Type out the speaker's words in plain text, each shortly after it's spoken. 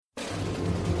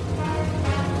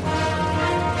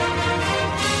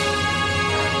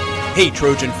Hey,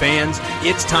 Trojan fans,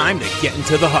 it's time to get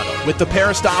into the huddle with the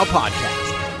Peristyle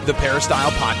Podcast. The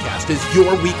Peristyle Podcast is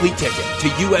your weekly ticket to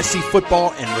USC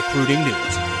football and recruiting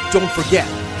news. Don't forget,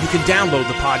 you can download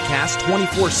the podcast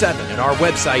 24/7 at our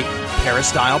website,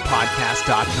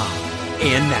 peristylepodcast.com.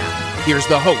 And now, here's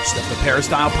the host of the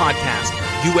Peristyle Podcast,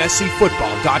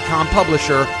 USCFootball.com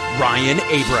publisher, Ryan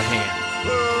Abraham.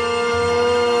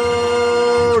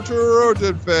 Hello,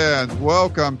 Trojan fans.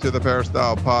 Welcome to the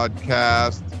Peristyle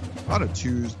Podcast. On a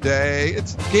Tuesday,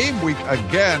 it's game week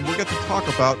again. We get to talk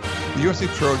about the USC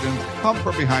Trojans'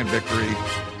 come-from-behind victory,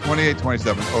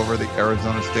 28-27 over the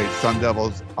Arizona State Sun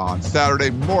Devils on Saturday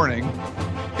morning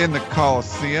in the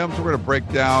Coliseum. So we're going to break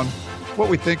down what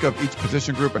we think of each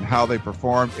position group and how they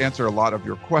performed, answer a lot of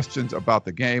your questions about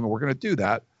the game, and we're going to do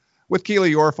that with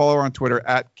Keely Orr. Follow her on Twitter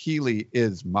at Keely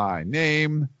is my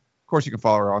name. Of course, you can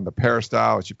follow her on the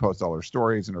Peristyle. She posts all her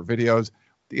stories and her videos.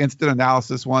 The instant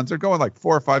analysis ones, they're going like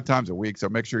 4 or 5 times a week, so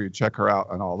make sure you check her out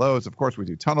on all those. Of course, we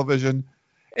do Tunnel Vision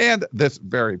and this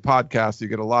very podcast. You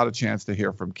get a lot of chance to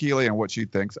hear from Keely and what she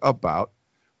thinks about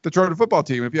the Trojan football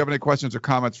team. If you have any questions or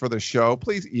comments for the show,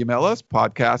 please email us,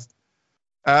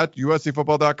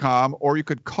 podcast@uscfootball.com, or you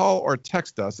could call or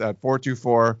text us at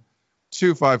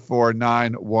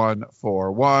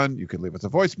 424-254-9141. You could leave us a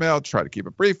voicemail, try to keep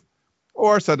it brief,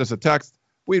 or send us a text.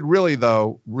 We'd really,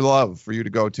 though, love for you to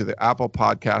go to the Apple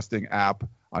Podcasting app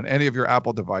on any of your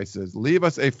Apple devices. Leave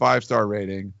us a 5-star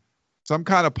rating, some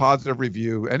kind of positive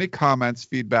review, any comments,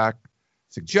 feedback,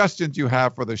 suggestions you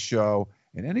have for the show,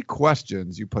 and any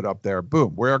questions you put up there.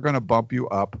 Boom, we're going to bump you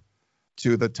up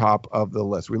to the top of the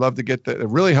list. We love to get that. It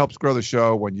really helps grow the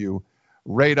show when you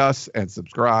rate us and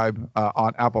subscribe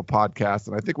on Apple Podcasts.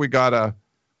 And I think we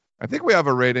have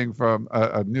a rating from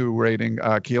a new rating.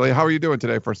 Keely, how are you doing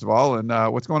today, first of all, and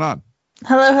what's going on?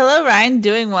 Hello, Ryan.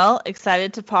 Doing well.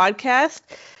 Excited to podcast.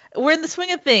 We're in the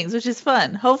swing of things, which is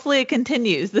fun. Hopefully it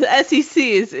continues. The SEC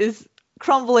is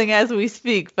crumbling as we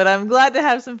speak, but I'm glad to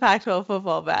have some Pac-12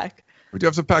 football back. We do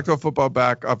have some Pac-12 football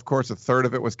back. Of course, a third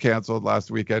of it was canceled last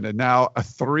weekend, and now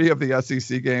 3 of the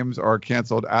SEC games are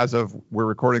canceled as of we're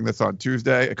recording this on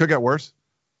Tuesday. It could get worse.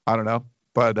 I don't know.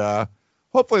 But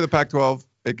hopefully the Pac-12,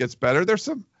 it gets better. There's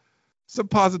some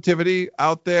positivity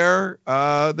out there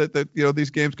that these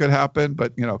games could happen,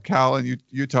 but Cal and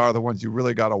Utah are the ones you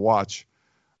really got to watch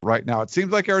right now. It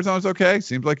seems like Arizona's okay.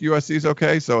 Seems like USC's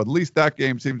okay. So at least that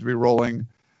game seems to be rolling.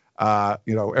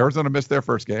 Arizona missed their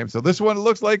first game, so this one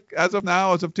looks like as of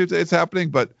now, as of Tuesday, it's happening.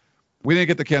 But we didn't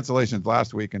get the cancellations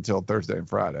last week until Thursday and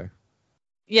Friday.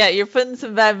 Yeah, you're putting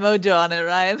some bad mojo on it,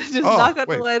 Ryan. Just knock on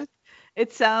the lid.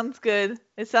 It sounds good.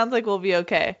 It sounds like we'll be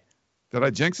okay. Did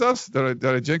I jinx us? Did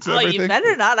I jinx everything? Oh, you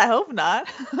better not. I hope not.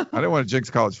 I didn't want to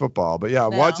jinx college football, but yeah,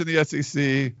 watching the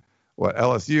SEC,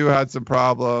 LSU had some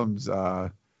problems.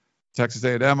 Texas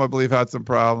A&M, I believe, had some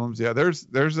problems. Yeah, there's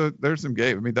some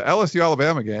game. I mean, the LSU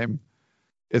Alabama game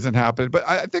isn't happening, but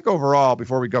I think overall,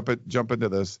 before we jump into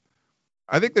this,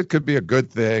 I think that could be a good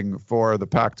thing for the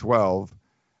Pac-12.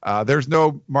 There's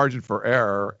no margin for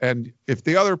error, and if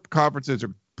the other conferences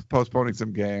are postponing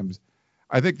some games,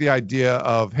 I think the idea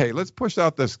of, hey, let's push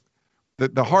out the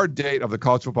hard date of the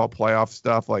college football playoff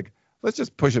stuff. Like, let's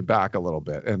just push it back a little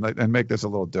bit and make this a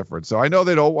little different. So I know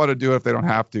they don't want to do it if they don't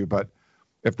have to, but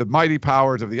if the mighty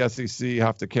powers of the SEC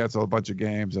have to cancel a bunch of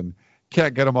games and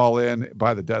can't get them all in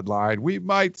by the deadline, we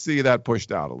might see that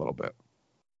pushed out a little bit.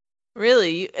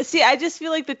 Really? See, I just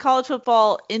feel like the college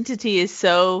football entity is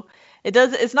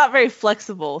it's not very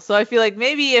flexible. So I feel like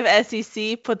maybe if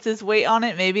SEC puts its weight on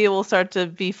it, maybe it will start to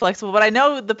be flexible. But I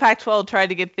know the Pac-12 tried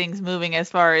to get things moving as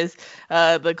far as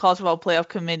the college football playoff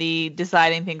committee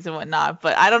deciding things and whatnot.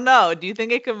 But I don't know. Do you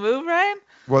think it can move, Ryan?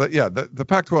 Well, yeah, the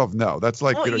Pac-12, no. That's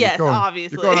like, yes,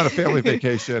 obviously. You're going on a family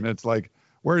vacation. It's like,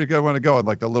 where are you going to want to go? And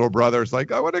like the little brother's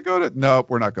like, I want to go to,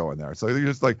 nope, we're not going there. So you're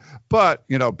just like, but,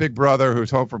 big brother who's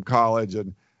home from college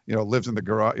and, lives in the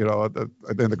garage,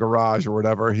 in the garage or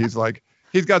whatever. He's like,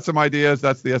 he's got some ideas.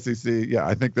 That's the SEC. Yeah,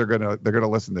 I think they're gonna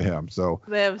listen to him. So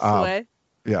they have sway.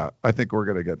 Yeah, I think we're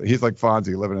gonna get that. He's like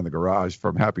Fonzie living in the garage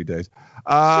from Happy Days.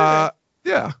 Sure.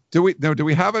 Yeah. Do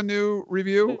we have a new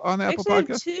review on the Apple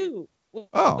Podcast? Two.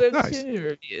 Oh, we have nice. 2 new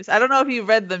reviews. I don't know if you've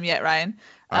read them yet, Ryan.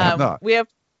 I have not. We have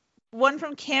one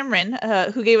from Cameron,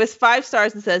 who gave us 5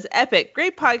 stars and says, "Epic,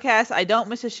 great podcast. I don't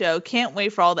miss a show. Can't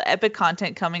wait for all the epic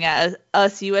content coming at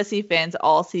us USC fans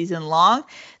all season long."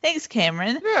 Thanks,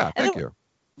 Cameron. Yeah, thank you.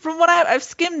 From what I've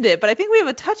skimmed it, but I think we have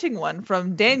a touching one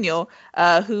from Daniel,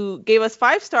 who gave us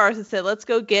 5 stars and said, "Let's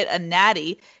go get a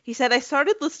natty." He said, "I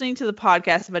started listening to the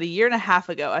podcast about 1.5 years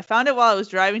ago. I found it while I was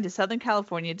driving to Southern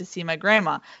California to see my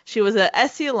grandma. She was a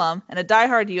SC alum and a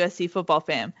diehard USC football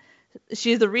fan.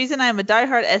 She's the reason I am a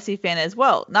diehard SC fan as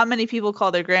well. Not many people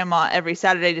call their grandma every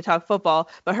Saturday to talk football,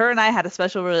 but her and I had a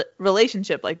special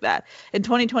relationship like that. In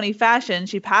 2020 fashion,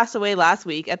 she passed away last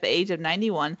week at the age of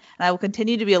 91, and I will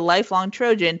continue to be a lifelong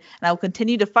Trojan, and I will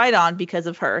continue to fight on because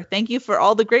of her. Thank you for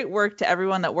all the great work to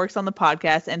everyone that works on the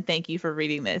podcast, and thank you for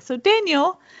reading this. So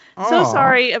Daniel, so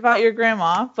sorry about your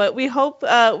grandma, but we hope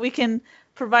we can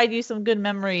provide you some good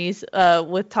memories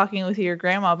with talking with your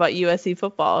grandma about USC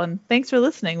football. And thanks for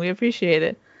listening. We appreciate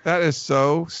it. That is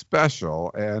so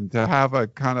special. And to have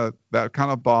that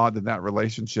kind of bond and that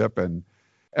relationship. And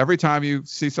every time you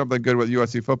see something good with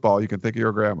USC football, you can think of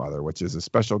your grandmother, which is a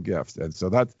special gift. And so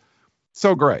that's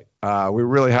so great. We're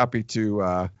really happy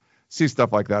to see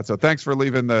stuff like that. So thanks for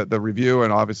leaving the review,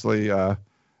 and obviously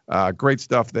great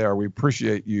stuff there. We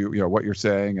appreciate you know, what you're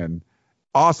saying, and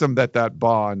awesome that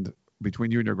bond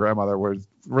between you and your grandmother was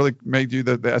really made you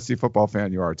the SC football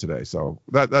fan you are today. So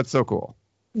that's so cool.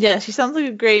 Yeah, she sounds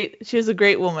like she was a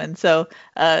great woman. So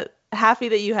happy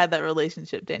that you had that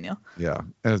relationship, Daniel. Yeah.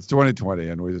 And it's 2020,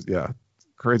 and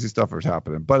crazy stuff is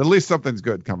happening, but at least something's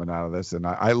good coming out of this. And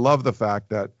I love the fact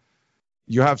that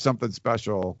you have something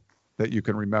special that you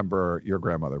can remember your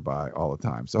grandmother by all the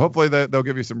time. So hopefully they'll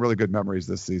give you some really good memories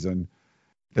this season.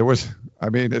 As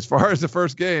far as the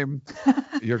first game,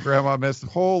 your grandma missed.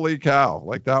 Holy cow.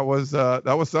 Like that was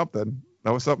something.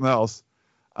 That was something else.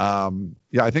 I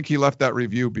think he left that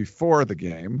review before the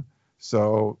game.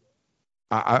 So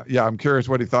I'm curious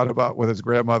what he thought about with his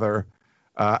grandmother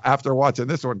after watching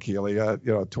this one, Keely.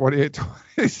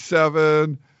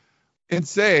 28-27,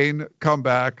 insane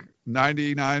comeback,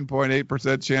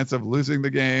 99.8% chance of losing the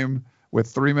game with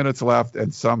 3 minutes left,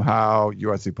 and somehow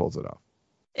USC pulls it off.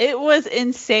 It was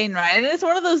insane, Ryan. And it's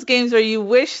one of those games where you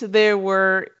wish there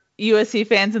were USC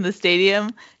fans in the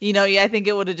stadium. I think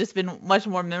it would have just been much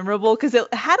more memorable because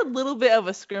it had a little bit of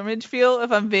a scrimmage feel,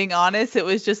 if I'm being honest. It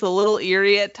was just a little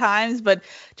eerie at times, but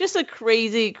just a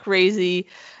crazy, crazy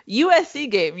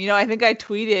USC game. I think I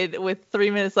tweeted with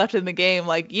 3 minutes left in the game,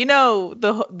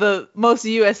 the most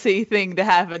USC thing to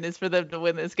happen is for them to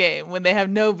win this game when they have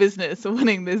no business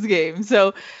winning this game.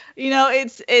 So,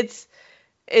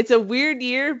 it's a weird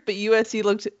year, but USC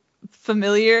looked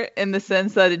familiar in the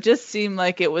sense that it just seemed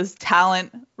like it was USC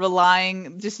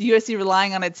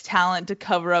relying on its talent to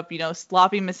cover up,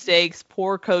 sloppy mistakes,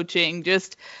 poor coaching,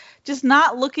 just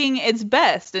not looking its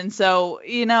best. And so,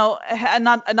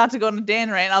 not to go on a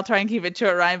Dan rant, I'll try and keep it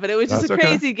short, Ryan, but it was just a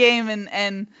crazy game.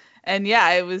 And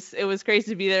yeah, it was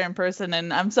crazy to be there in person.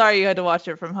 And I'm sorry you had to watch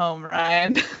it from home,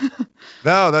 Ryan.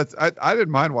 No, I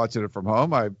didn't mind watching it from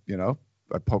home. I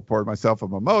poured myself a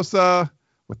mimosa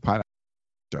with pineapple,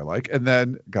 which I like, and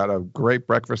then got a great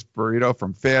breakfast burrito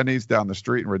from Fanny's down the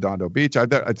street in Redondo Beach.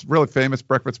 It's really famous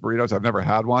breakfast burritos. I've never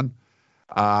had one.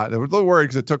 I was a little worried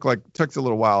because it took a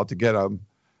little while to get them.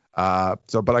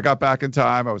 But I got back in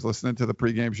time. I was listening to the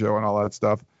pregame show and all that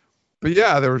stuff. But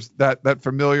yeah, there was that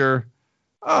familiar.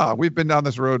 We've been down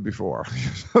this road before.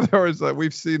 There was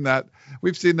we've seen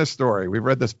this story. We've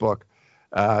read this book.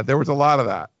 There was a lot of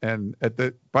that, and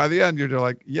by the end, you're just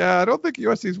like, yeah, I don't think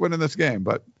USC's winning this game,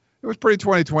 but it was pretty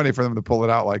 2020 for them to pull it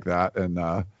out like that. And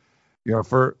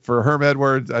for Herm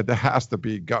Edwards, it has to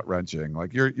be gut wrenching.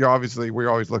 Like you're obviously, we're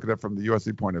always looking at it from the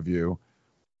USC point of view,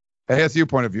 ASU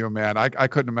point of view, man. I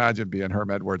couldn't imagine being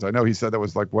Herm Edwards. I know he said that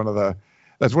was that's one of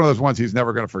those ones he's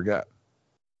never going to forget.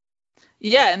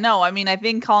 Yeah, no, I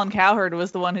think Colin Cowherd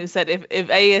was the one who said if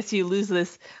ASU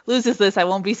loses this, I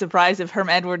won't be surprised if Herm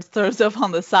Edwards throws up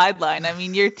on the sideline.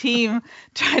 Your team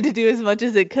tried to do as much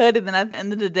as it could, and then at the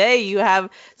end of the day, you have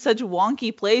such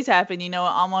wonky plays happen.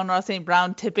 Amon-Ra St.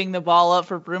 Brown tipping the ball up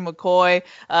for Brew McCoy.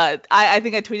 I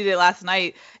think I tweeted it last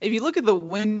night. If you look at the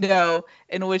window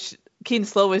in which Keaton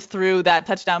Slovis threw that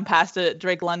touchdown pass to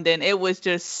Drake London, it was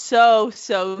just so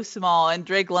small, and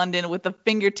Drake London with the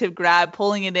fingertip grab,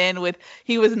 pulling it in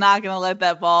he was not going to let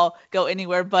that ball go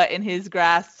anywhere but in his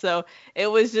grasp. So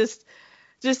it was just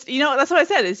that's what I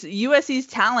said, is USC's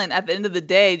talent at the end of the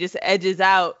day just edges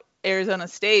out Arizona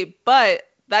State. But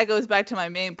that goes back to my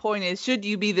main point, is should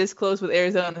you be this close with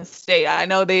Arizona State? I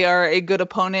know they are a good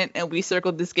opponent, and we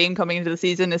circled this game coming into the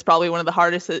season. It's probably one of the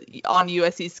hardest on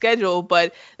USC's schedule,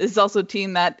 but this is also a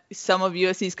team that some of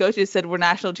USC's coaches said were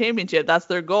national championship. That's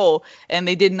their goal, and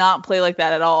they did not play like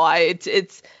that at all.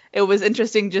 It was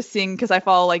interesting just seeing, because I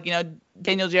follow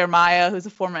Daniel Jeremiah, who's a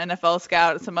former NFL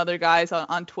scout, and some other guys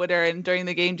on Twitter, and during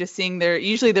the game just seeing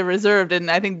usually they're reserved, and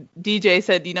I think DJ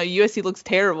said, USC looks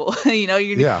terrible.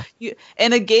 You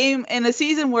in a game, in a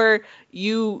season where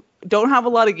you don't have a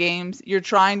lot of games. You're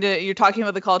talking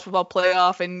about the college football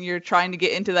playoff and you're trying to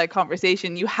get into that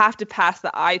conversation. You have to pass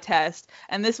the eye test.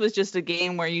 And this was just a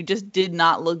game where you just did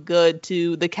not look good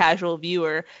to the casual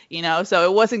viewer, so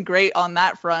it wasn't great on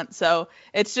that front. So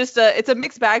it's just it's a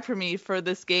mixed bag for me for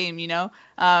this game,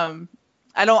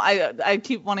 I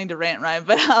keep wanting to rant, Ryan,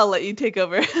 but I'll let you take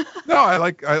over. No, I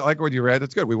like what you read.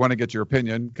 It's good. We want to get your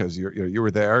opinion because you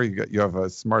were there. You have a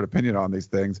smart opinion on these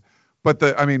things. But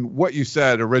what you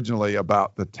said originally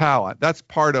about the talent, that's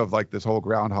part of like this whole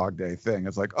Groundhog Day thing.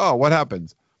 It's like, oh, what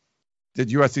happens? Did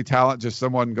USC talent just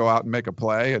someone go out and make a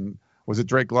play? And was it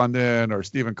Drake London or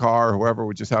Stephen Carr or whoever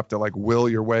would just have to like will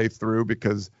your way through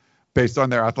because based on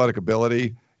their athletic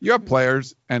ability, you have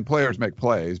players and players make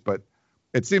plays, but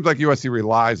it seems like USC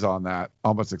relies on that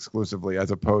almost exclusively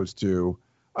as opposed to,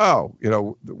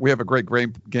 we have a great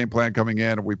game plan coming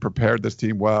in and we prepared this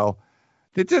team well.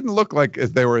 It didn't look like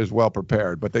they were as well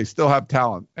prepared, but they still have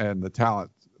talent, and the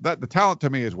talent to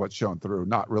me is what's shown through,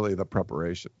 not really the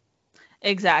preparation.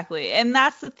 Exactly. And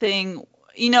that's the thing.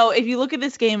 If you look at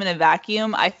this game in a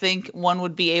vacuum, I think one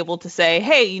would be able to say,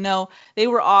 hey, they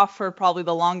were off for probably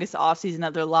the longest offseason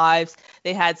of their lives.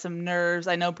 They had some nerves.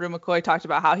 I know Brew McCoy talked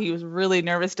about how he was really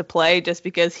nervous to play just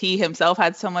because he himself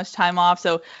had so much time off.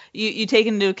 So you take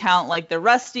into account like they're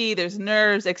rusty, there's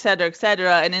nerves, et cetera, et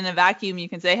cetera. And in a vacuum, you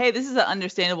can say, hey, this is an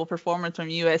understandable performance from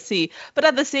USC. But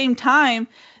at the same time,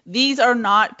 these are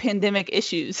not pandemic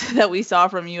issues that we saw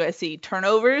from USC.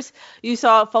 Turnovers, you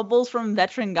saw fumbles from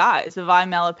veteran guys. Vivai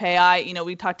Malepeai,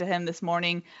 we talked to him this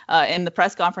morning in the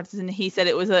press conference, and he said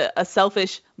it was a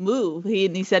selfish move.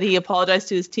 He said he apologized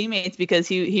to his teammates because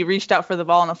he reached out for the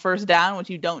ball on a first down,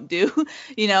 which you don't do,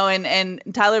 and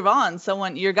Tyler Vaughn,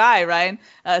 your guy, Ryan,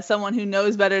 someone who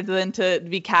knows better than to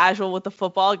be casual with the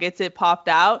football, gets it popped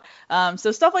out.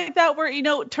 So stuff like that where,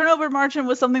 turnover margin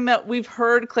was something that we've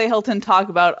heard Clay Helton talk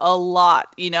about a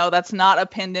lot. That's not a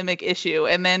pandemic issue.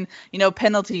 And then,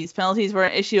 penalties were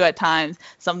an issue at times,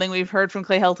 something we've heard from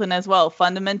Clay Helton as well.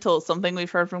 Fundamentals, something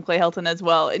we've heard from Clay Helton as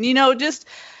well. And, just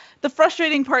the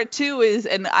frustrating part too is,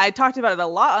 and I talked about it a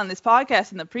lot on this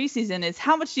podcast in the preseason, is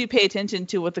how much do you pay attention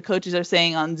to what the coaches are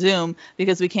saying on Zoom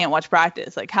because we can't watch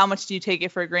practice? Like, how much do you take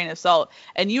it for a grain of salt?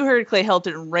 And you heard Clay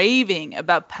Helton raving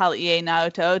about Palaie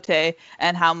Gaoteote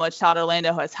and how much Todd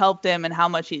Orlando has helped him and how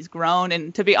much he's grown.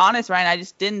 And to be honest, Ryan, I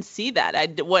just didn't see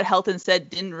that. What Helton said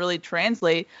didn't really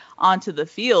translate onto the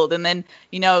field. And then,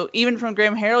 even from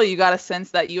Graham Harrell, you got a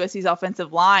sense that USC's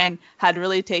offensive line had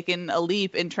really taken a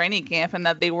leap in training camp and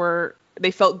that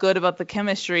they felt good about the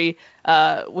chemistry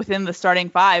within the starting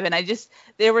five. And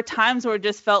there were times where it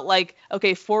just felt like,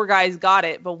 okay, 4 guys got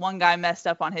it, but 1 guy messed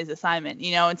up on his assignment,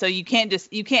 and so you can't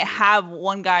have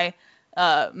 1 guy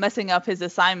messing up his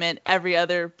assignment every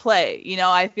other play.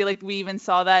 I feel like we even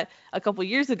saw that a couple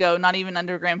years ago, not even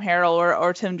under Graham Harrell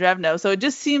or Tim Drevno. So it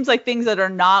just seems like things that are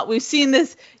not, we've seen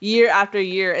this year after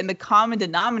year, and the common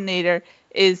denominator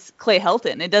is Clay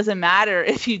Helton. It doesn't matter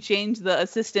if you change the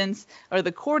assistants or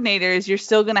the coordinators, you're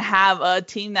still going to have a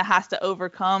team that has to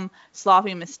overcome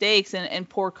sloppy mistakes and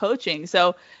poor coaching.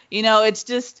 So,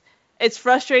 it's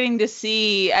frustrating to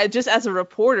see. Just as a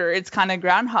reporter, it's kind of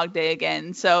Groundhog Day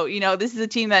again. So, this is a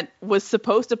team that was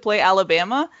supposed to play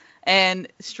Alabama and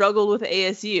struggled with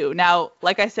ASU. Now,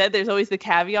 like I said, there's always the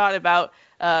caveat about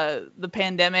the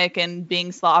pandemic and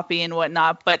being sloppy and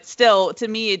whatnot. But still, to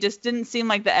me, it just didn't seem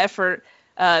like the effort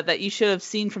that you should have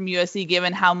seen from USC,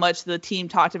 given how much the team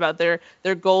talked about their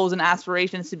goals and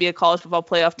aspirations to be a college football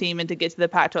playoff team and to get to the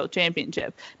Pac-12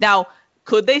 championship. Now,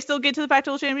 could they still get to the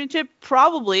Pac-12 championship?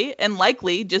 Probably and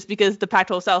likely, just because the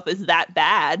Pac-12 South is that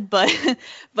bad. But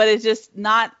it's just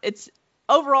not. It's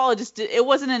overall, it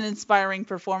wasn't an inspiring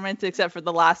performance except for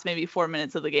the last maybe 4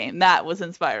 minutes of the game. That was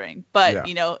inspiring. But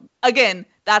again,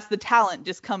 that's the talent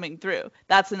just coming through.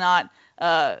 That's not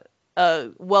a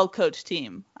well-coached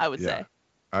team, I would say.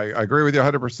 I agree with you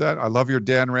 100%. I love your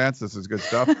Dan rants. This is good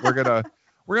stuff. We're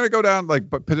gonna go down like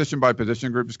position by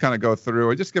position group, just kind of go through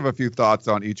and just give a few thoughts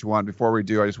on each one. Before we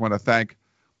do, I just want to thank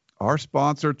our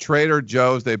sponsor, Trader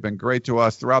Joe's. They've been great to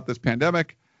us throughout this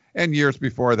pandemic and years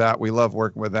before that. We love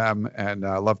working with them and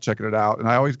love checking it out. And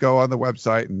I always go on the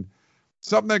website and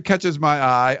something that catches my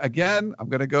eye. Again, I'm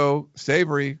going to go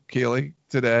savory, Keely,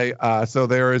 today. So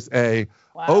there is a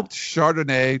oaked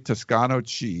Chardonnay Toscano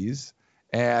cheese,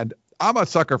 and I'm a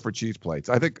sucker for cheese plates.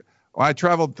 I think when I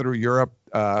traveled through Europe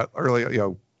early,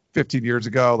 15 years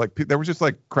ago, like there was just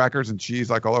like crackers and cheese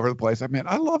like all over the place. I mean,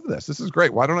 I love this. This is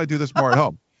great. Why don't I do this more at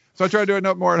home? So I try to do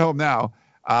it more at home now.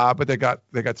 But they got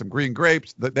some green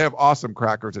grapes. They have awesome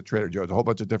crackers at Trader Joe's, a whole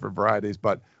bunch of different varieties.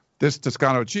 But this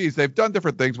Toscano cheese, they've done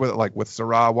different things with it, like with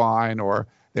Syrah wine, or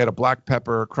they had a black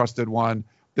pepper crusted one.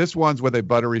 This one's with a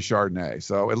buttery Chardonnay.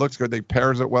 So it looks good. They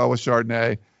pairs it well with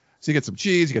Chardonnay. So you get some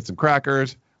cheese, you get some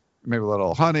crackers, maybe a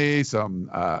little honey, some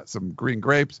green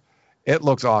grapes. It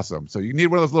looks awesome. So you need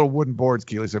one of those little wooden boards,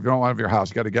 Keely. So if you don't want one of your house,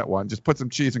 you got to get one. Just put some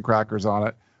cheese and crackers on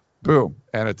it. Boom.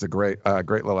 And it's a great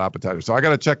little appetizer. So I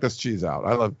got to check this cheese out.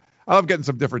 I love getting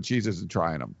some different cheeses and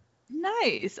trying them.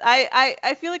 Nice.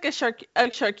 I feel like a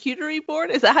charcuterie board.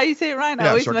 Is that how you say it, Ryan? I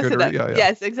always mess it up. Yeah.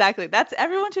 Yes, exactly.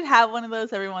 Everyone should have one of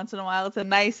those every once in a while. It's a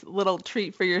nice little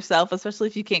treat for yourself, especially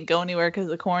if you can't go anywhere because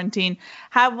of quarantine.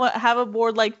 Have a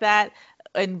board like that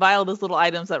and buy all those little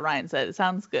items that Ryan said. It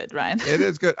sounds good, Ryan. It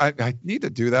is good. I need to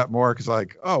do that more because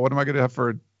what am I going to have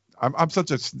for? I'm such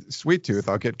a sweet tooth.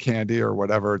 I'll get candy or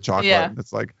whatever, chocolate. Yeah. And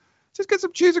it's like, just get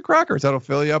some cheese and crackers. That'll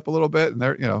fill you up a little bit,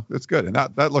 and it's good. And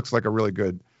that looks like a really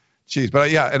good cheese.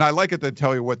 But and I like it to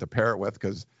tell you what to pair it with,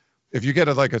 because if you get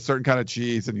a certain kind of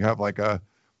cheese and you have like a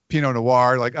Pinot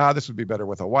Noir, this would be better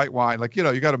with a white wine.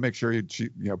 You got to make sure you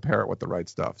pair it with the right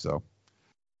stuff. So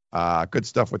good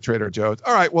stuff with Trader Joe's.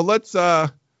 All right, well let's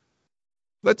start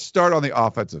on the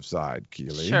offensive side,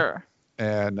 Keely. Sure.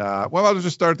 And I'll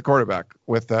just start at the quarterback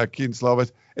with Kedon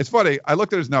Slovis. It's funny. I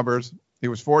looked at his numbers. He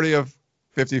was 40 of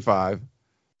 55.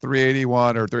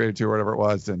 381 or 382 or whatever it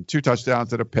was, and 2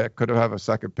 touchdowns and a pick. Could have a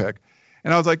second pick.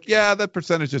 And I was like, yeah, that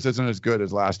percentage just isn't as good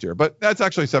as last year. But that's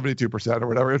actually 72% or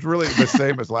whatever. It's really the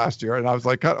same as last year. And I was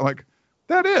like,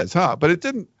 that is, huh? But it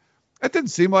didn't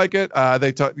seem like it.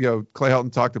 They talked, Clay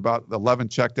Helton talked about the 11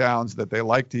 checkdowns that they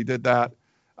liked. He did that.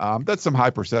 That's some high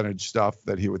percentage stuff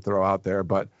that he would throw out there.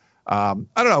 But I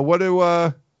don't know. What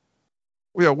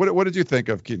did you think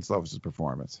of Kedon Slovis'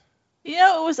 performance?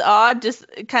 It was odd, just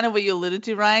kind of what you alluded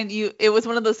to, Ryan. It was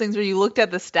one of those things where you looked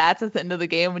at the stats at the end of the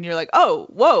game and you're like, oh,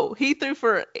 whoa, he threw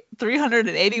for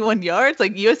 381 yards.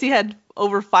 USC had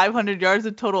over 500 yards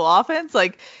of total offense.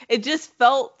 It just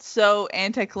felt so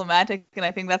anticlimactic, and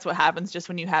I think that's what happens just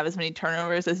when you have as many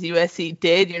turnovers as USC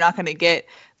did. You're not going to get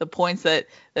the points that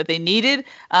they needed.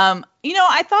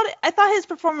 I thought his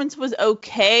performance was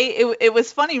okay. It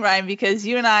was funny, Ryan, because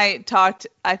you and I talked,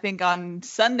 I think, on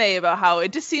Sunday about how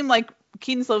it just seemed like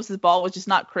Kedon Slovis' ball was just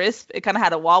not crisp. It kind of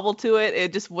had a wobble to it.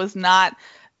 It just was not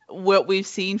what we've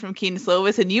seen from Kedon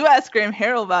Slovis. And you asked Graham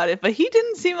Harrell about it, but he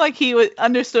didn't seem like he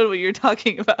understood what you're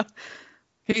talking about.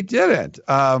 He didn't.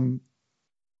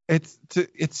 It's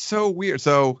so weird.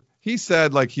 So he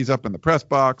said he's up in the press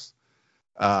box.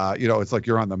 It's like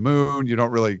you're on the moon. You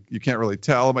can't really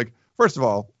tell. I'm like, first of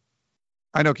all,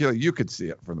 I know, Keely, you could see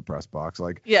it from the press box.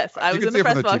 Yes, I was in the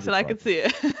press box and I could see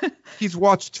it. He's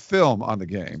watched film on the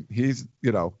game. He's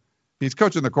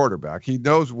coaching the quarterback. He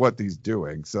knows what he's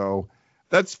doing. So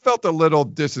that's felt a little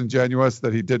disingenuous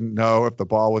that he didn't know if the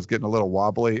ball was getting a little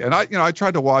wobbly. And I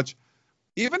tried to watch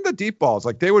even the deep balls,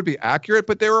 they would be accurate,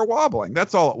 but they were wobbling.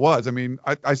 That's all it was. I mean,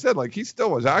 I said he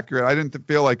still was accurate. I didn't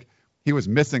feel like he was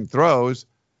missing throws,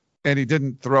 and he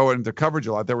didn't throw it into coverage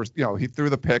a lot. There was, he threw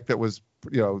the pick that was,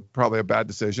 probably a bad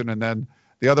decision. And then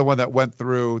the other one that went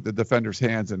through the defender's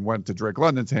hands and went to Drake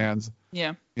London's hands.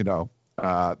 Yeah.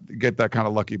 Get that kind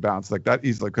of lucky bounce. That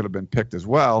easily could have been picked as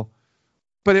well.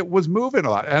 But it was moving a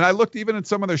lot. And I looked even at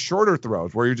some of the shorter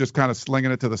throws where you're just kind of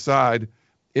slinging it to the side.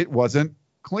 It wasn't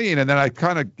clean. And then I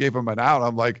kind of gave him an out.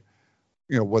 I'm like,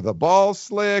 with the ball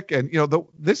slick. And,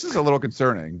 this is a little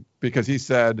concerning because he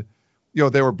said,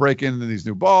 they were breaking into these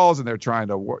new balls and they're trying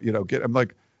to, get. I'm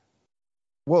like,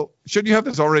 well, shouldn't you have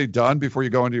this already done before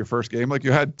you go into your first game?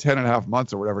 You had 10 and a half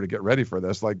months or whatever to get ready for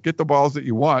this. Get the balls that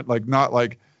you want. Not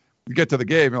you get to the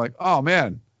game. You're like, oh,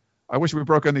 man, I wish we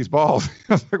broke in these balls.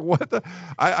 I was like, what the?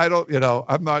 I don't,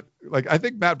 I'm not I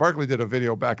think Matt Barkley did a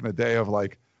video back in the day of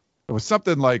it was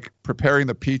something like preparing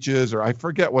the peaches, or I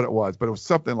forget what it was, but it was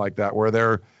something like that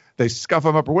where they scuff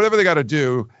them up or whatever they got to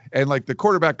do. And the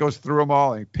quarterback goes through them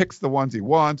all and he picks the ones he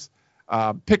wants,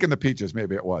 picking the peaches,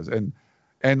 maybe it was. And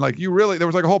you really, there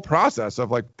was a whole process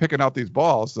of picking out these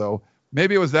balls. So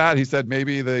maybe it was that. He said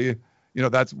maybe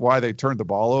that's why they turned the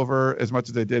ball over as much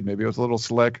as they did. Maybe it was a little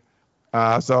slick.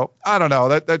 So I don't know.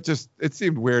 That just, it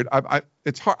seemed weird.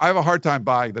 It's hard. I have a hard time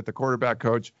buying that the quarterback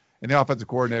coach and the offensive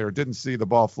coordinator didn't see the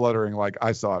ball fluttering like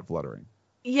I saw it fluttering.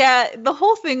 Yeah, the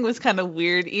whole thing was kind of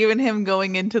weird. Even him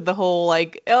going into the whole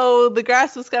the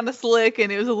grass was kind of slick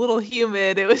and it was a little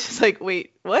humid. It was just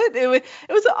wait, what? It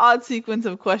was an odd sequence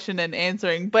of question and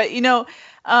answering. But the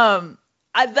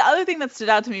other thing that stood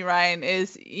out to me, Ryan,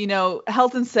 is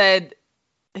Helton said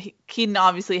Kedon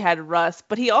obviously had rust,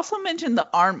 but he also mentioned the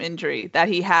arm injury that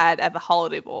he had at the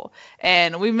Holiday Bowl,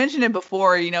 and we mentioned it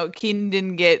before. Kedon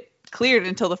didn't get cleared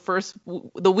until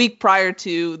the week prior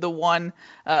to the one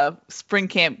spring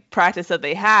camp practice that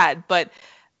they had. But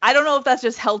I don't know if that's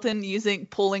just Helton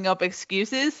pulling up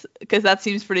excuses, because that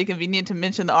seems pretty convenient to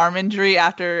mention the arm injury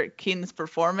after Keenan's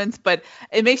performance. But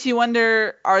it makes you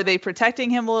wonder, are they protecting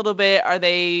him a little bit? Are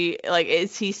they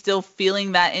is he still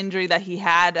feeling that injury that he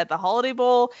had at the Holiday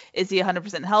Bowl? Is he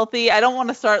 100% healthy? I don't want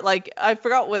to start I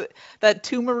forgot what that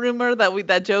tumor rumor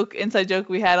inside joke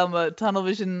we had on the Tunnel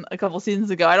Vision a couple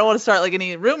seasons ago. I don't want to start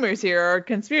any rumors here or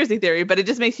conspiracy theory, but it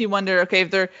just makes you wonder, okay,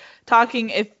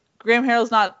 if Graham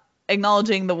Harrell's not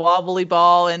acknowledging the wobbly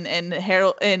ball and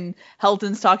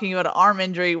Helton's talking about an arm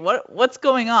injury, what's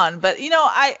going on? But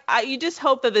you just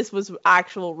hope that this was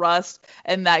actual rust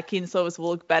and that Kedon Slovis will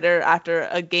look better after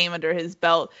a game under his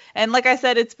belt. And like I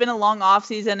said, it's been a long off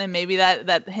season, and maybe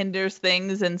that hinders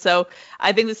things. And so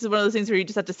I think this is one of those things where you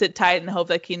just have to sit tight and hope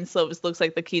that Kedon Slovis looks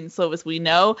like the Kedon Slovis we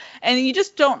know. And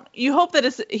you hope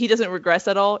that he doesn't regress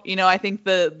at all. I think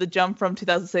the jump from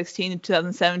 2016 to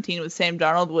 2017 with Sam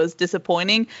Darnold was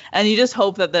disappointing. And you just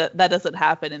hope that doesn't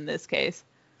happen in this case.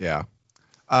 Yeah.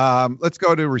 Let's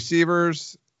go to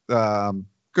receivers.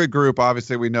 Good group.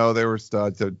 Obviously, we know they were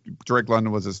studs. Drake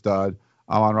London was a stud.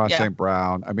 Amon-Ra St.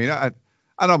 Brown. I mean, I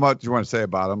don't know much you want to say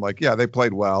about them. They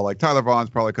played well. Tyler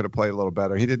Vaughn's probably could have played a little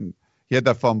better. He didn't. He had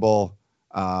that fumble.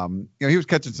 He was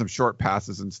catching some short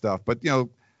passes and stuff. But,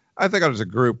 I think as a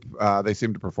group, they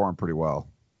seemed to perform pretty well.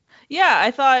 Yeah,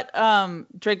 I thought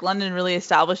Drake London really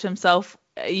established himself.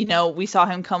 We saw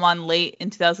him come on late in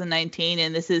 2019,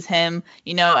 and this is him,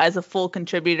 as a full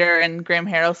contributor. And Graham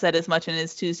Harrell said as much in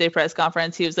his Tuesday press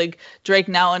conference. He was like, Drake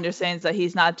now understands that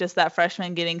he's not just that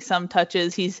freshman getting some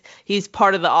touches. He's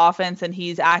part of the offense, and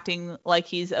he's acting like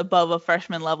he's above a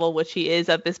freshman level, which he is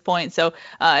at this point. So,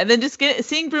 and then just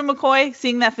seeing Bru McCoy,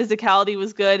 seeing that physicality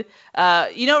was good.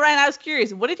 Ryan, I was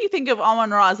curious, what did you think of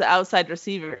Amon-Ra as an outside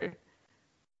receiver?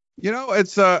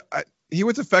 It's he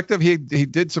was effective. He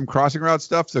did some crossing route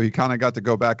stuff, so he kind of got to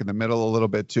go back in the middle a little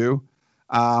bit too.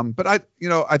 But I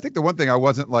think the one thing I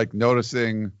wasn't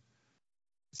noticing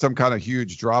some kind of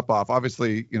huge drop off.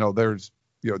 Obviously, there's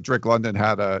Drake London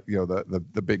had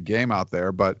the big game out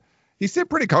there, but he seemed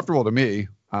pretty comfortable to me.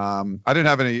 I didn't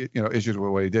have any issues with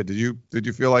what he did. Did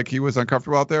you feel like he was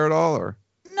uncomfortable out there at all, or?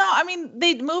 No, I mean,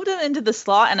 they moved him into the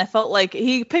slot, and I felt like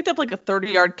he picked up a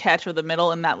 30-yard catch over the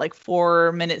middle in that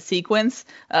 4-minute sequence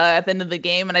at the end of the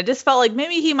game. And I just felt like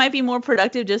maybe he might be more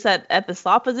productive just at the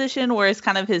slot position, where it's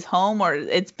kind of his home, or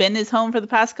it's been his home for the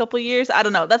past couple of years. I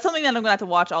don't know. That's something that I'm going to have to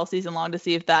watch all season long to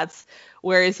see if that's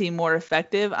where is he more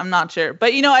effective. I'm not sure.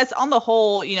 But, as on the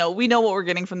whole, we know what we're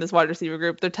getting from this wide receiver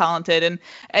group. They're talented.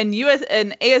 And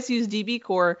ASU's DB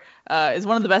core is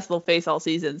one of the best they'll face all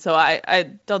season. So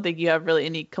I don't think you have really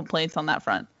any complaints on that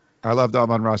front. I loved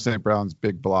Amon-Ra St. Brown's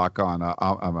big block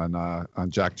on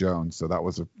Jack Jones. So that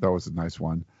was a nice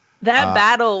one. That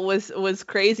battle was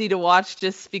crazy to watch,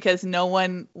 just because no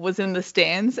one was in the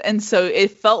stands, and so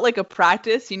it felt like a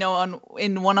practice, in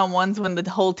one-on-ones when the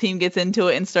whole team gets into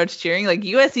it and starts cheering.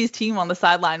 USC's team on the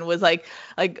sideline was like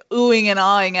oohing and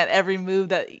awing at every move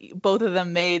that both of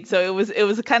them made. So it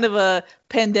was kind of a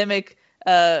pandemic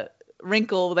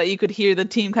wrinkle that you could hear the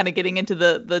team kind of getting into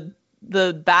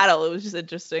the battle. It was just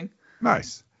interesting.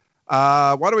 Nice.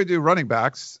 Why don't we do running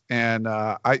backs? And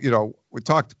we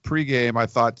talked pregame. I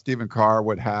thought Stephen Carr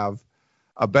would have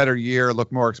a better year, look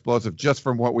more explosive, just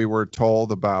from what we were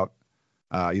told about,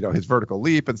 his vertical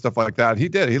leap and stuff like that. He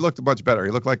did. He looked much better.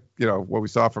 He looked like, what we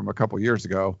saw from a couple years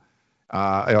ago.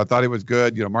 I thought he was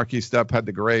good. Marquise Stepp had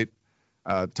the great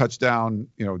touchdown,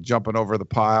 jumping over the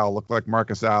pile, looked like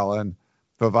Marcus Allen.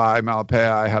 Vavae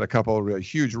Malepeai had a couple of really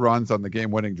huge runs on the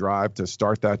game-winning drive to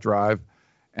start that drive.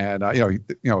 And,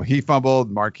 he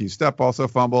fumbled. Marquise Stepp also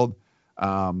fumbled.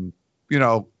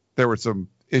 There were some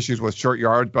issues with short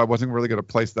yards, but I wasn't really going to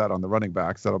place that on the running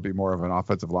backs. That'll be more of an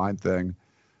offensive line thing.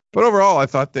 But overall, I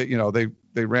thought that,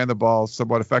 they ran the ball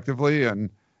somewhat effectively,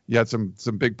 and you had some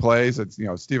big plays. It's,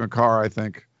 Stephen Carr, I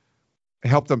think,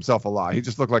 helped himself a lot. He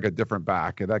just looked like a different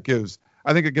back, and I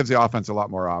think it gives the offense a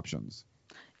lot more options.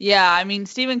 Yeah, I mean,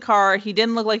 Stephen Carr, he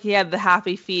didn't look like he had the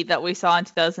happy feet that we saw in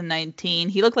 2019.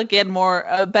 He looked like he had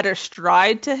a better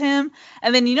stride to him.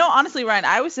 And then, honestly, Ryan,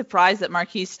 I was surprised that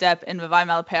Marquise Stepp and Vavae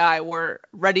Malepeai were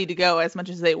ready to go as much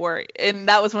as they were. And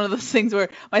that was one of those things where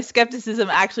my skepticism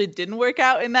actually didn't work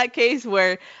out in that case,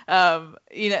 where,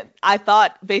 I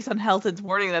thought based on Helton's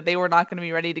wording that they were not going to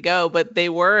be ready to go, but they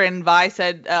were. And Vi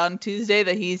said on Tuesday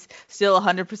that he's still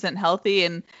 100% healthy.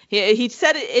 And he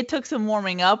said it took some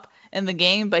warming up in the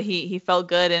game, but he felt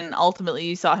good, and ultimately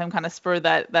you saw him kind of spur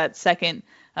that second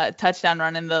touchdown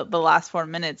run in the last 4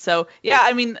 minutes. So yeah,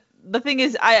 I mean, the thing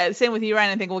is, same with you,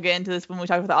 Ryan. I think we'll get into this when we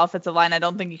talk about the offensive line. I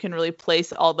don't think you can really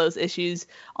place all those issues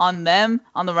on them,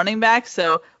 on the running back.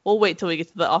 So we'll wait till we get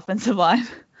to the offensive line.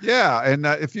 Yeah, and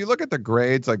if you look at the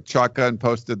grades, like Shotgun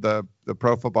posted the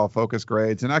Pro Football Focus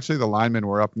grades, and actually the linemen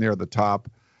were up near the top.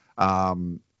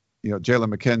 Jalen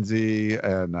McKenzie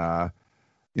and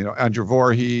Andrew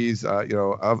Voorhees.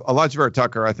 Elijah Vera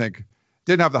Tucker, I think,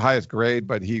 didn't have the highest grade,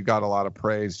 but he got a lot of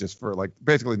praise just for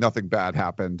basically nothing bad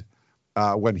happened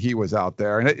when he was out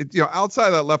there. And outside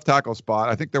of that left tackle spot,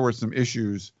 I think there were some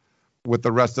issues with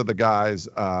the rest of the guys,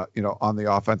 on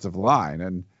the offensive line,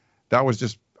 and that was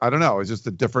just. I don't know. It's just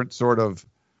a different sort of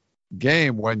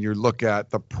game when you look at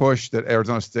the push that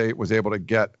Arizona State was able to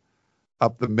get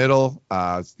up the middle.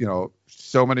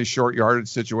 So many short yardage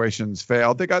situations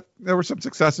failed. There were some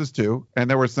successes too, and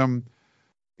there were some,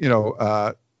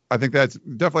 I think that's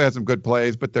definitely had some good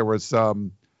plays, but there was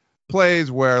some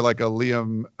plays where like a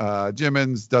Liam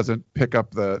Jimmons doesn't pick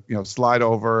up the slide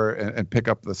over and pick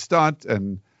up the stunt,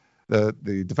 and the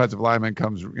defensive lineman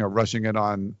comes rushing in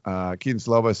on Keaton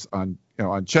Slovis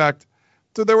unchecked.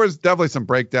 So there was definitely some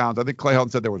breakdowns. I think Clay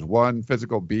Helton said there was one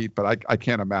physical beat, but I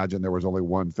can't imagine there was only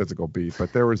one physical beat.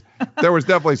 But there was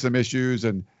definitely some issues,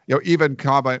 and even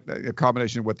a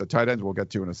combination with the tight ends we'll get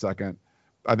to in a second.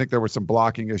 I think there were some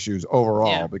blocking issues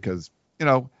overall because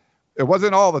it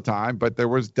wasn't all the time, but there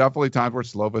was definitely times where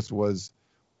Slovis was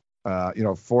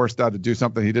forced out to do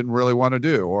something he didn't really want to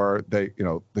do, or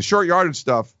the short yardage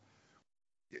stuff.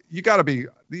 You got to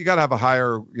have a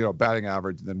higher, batting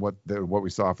average than what we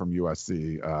saw from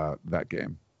USC that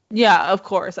game. Yeah, of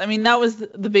course. I mean, that was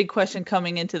the big question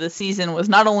coming into the season, was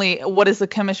not only what is the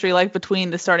chemistry like between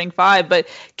the starting five, but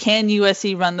can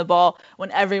USC run the ball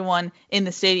when everyone in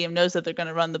the stadium knows that they're going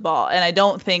to run the ball? And I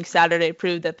don't think Saturday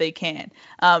proved that they can.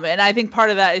 And I think part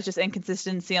of that is just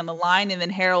inconsistency on the line. And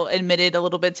then Harrell admitted a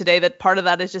little bit today that part of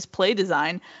that is just play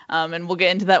design. And we'll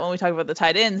get into that when we talk about the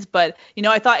tight ends. But,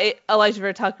 I thought Elijah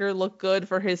Vera Tucker looked good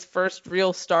for his first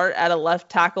real start at a left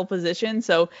tackle position.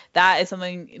 So that is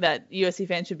something that USC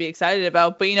fans should be excited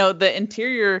about. But the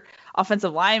interior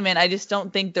offensive linemen, I just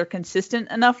don't think they're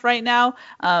consistent enough right now.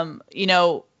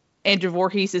 Andrew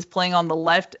Voorhees is playing on the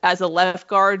left as a left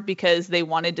guard because they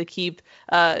wanted to keep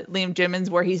Liam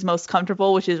Jimmons where he's most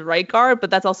comfortable, which is right guard,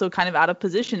 but that's also kind of out of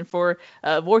position for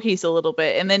Voorhees a little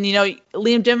bit. And then,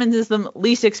 Liam Jimmons is the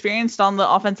least experienced on the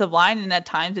offensive line, and at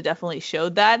times it definitely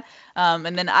showed that.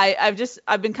 And then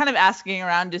I've been kind of asking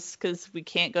around just because we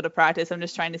can't go to practice. I'm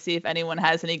just trying to see if anyone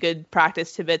has any good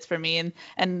practice tidbits for me.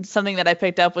 And something that I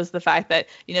picked up was the fact that,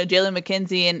 Jalen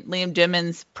McKenzie and Liam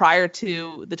Jimmons prior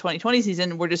to the 2020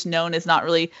 season were just known as not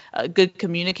really good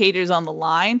communicators on the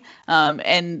line.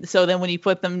 And so then when you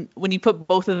put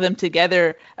both of them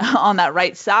together on that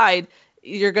right side,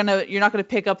 you're not gonna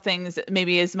pick up things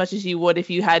maybe as much as you would if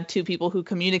you had two people who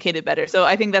communicated better. So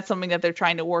I think that's something that they're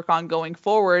trying to work on going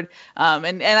forward.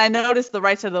 And I noticed the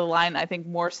right side of the line, I think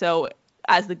more so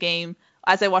as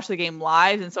I watch the game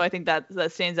live. And so I think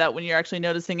that stands out when you're actually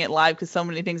noticing it live because so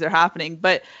many things are happening.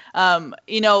 But,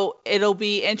 it'll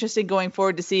be interesting going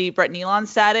forward to see Brett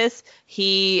Nealon's status.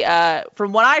 He,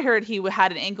 from what I heard, he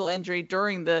had an ankle injury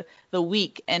during the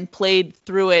week and played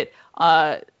through it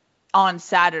on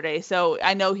Saturday. So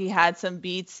I know he had some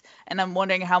beats, and I'm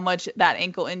wondering how much that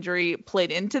ankle injury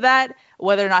played into that,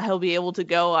 whether or not he'll be able to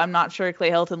go. I'm not sure. Clay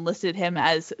Helton listed him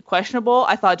as questionable.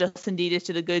 I thought Justin Dedich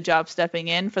did a good job stepping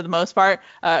in for the most part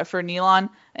for Nealon,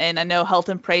 and I know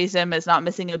Helton praised him as not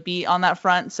missing a beat on that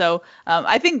front. So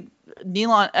I think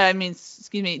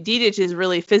Dedich is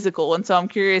really physical, and so I'm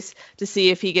curious to see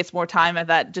if he gets more time at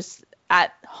that, just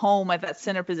at home at that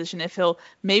center position, if he'll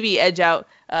maybe edge out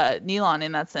Nealon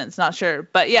in that sense. Not sure.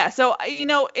 But yeah, so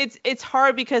it's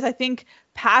hard because I think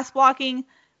pass blocking,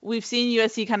 we've seen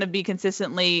USC kind of be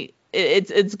consistently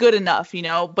it's good enough,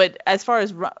 but as far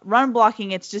as run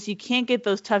blocking, it's just you can't get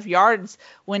those tough yards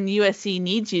when USC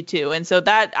needs you to. And so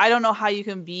that I don't know how you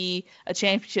can be a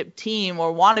championship team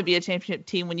or want to be a championship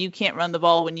team when you can't run the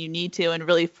ball when you need to and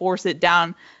really force it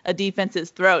down a defense's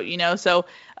throat, So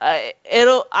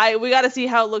we got to see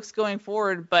how it looks going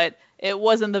forward, but it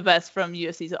wasn't the best from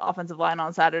USC's offensive line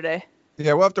on Saturday.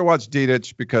 Yeah, we'll have to watch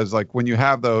Dedich because when you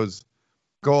have those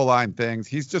goal line things,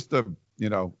 he's just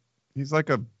he's like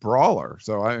a brawler.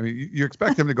 So, you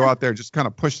expect him to go out there and just kind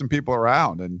of push some people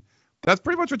around. And that's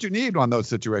pretty much what you need on those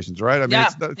situations, right?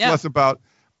 It's less about,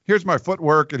 here's my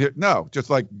footwork. No, just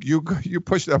like you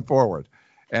push them forward.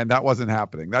 And that wasn't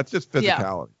happening. That's just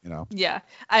physicality, Yeah.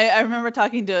 I remember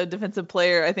talking to a defensive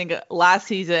player, I think last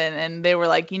season, and they were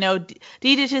like,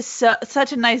 Dedich is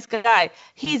such a nice guy.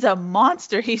 He's a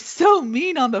monster. He's so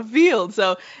mean on the field.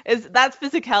 So that's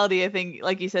physicality, I think,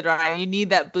 like you said, Ryan, you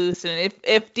need that boost. And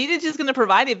if Dedich is going to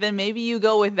provide it, then maybe you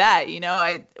go with that,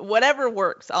 whatever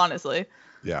works, honestly.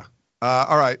 Yeah.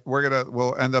 All right.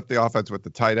 We'll end up the offense with the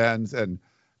tight ends. And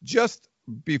just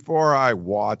before I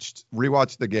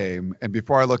rewatched the game and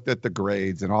before I looked at the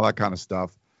grades and all that kind of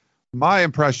stuff, my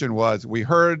impression was we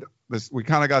heard this, we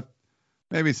kind of got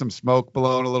maybe some smoke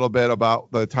blown a little bit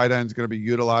about the tight ends going to be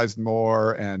utilized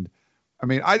more. And I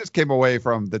mean, I just came away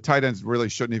from the tight ends really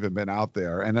shouldn't even been out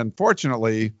there. And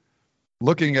unfortunately,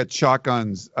 looking at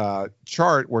Shotgun's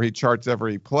chart where he charts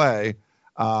every play,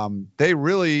 they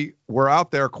really were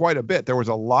out there quite a bit. There was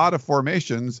a lot of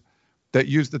formations that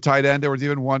used the tight end. There was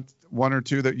even one or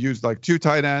two that used like two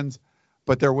tight ends,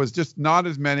 but there was just not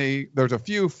as many. There's a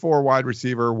few 4 wide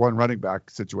receiver, 1 running back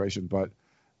situation, but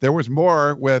there was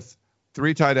more with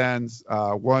 3 tight ends,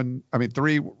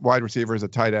 3 wide receivers, a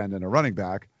tight end, and a running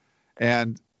back.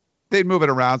 And they'd move it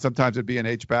around. Sometimes it'd be an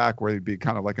H-back where it'd be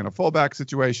kind of like in a fullback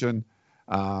situation.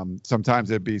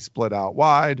 Sometimes it'd be split out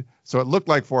wide. So it looked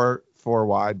like four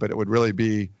wide, but it would really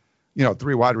be,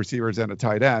 3 wide receivers and a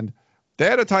tight end. They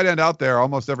had a tight end out there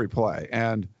almost every play.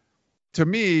 And to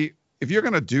me, if you're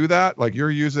going to do that, like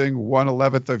you're using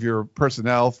 1/11 of your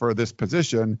personnel for this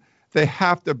position, they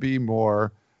have to be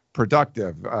more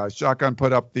productive. Shotgun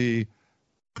put up the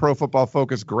Pro Football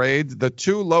Focus grades. The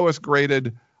 2 lowest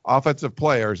graded offensive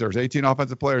players, there's 18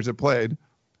 offensive players that played,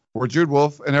 were Jude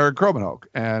Wolfe and Eric Kromenhoek.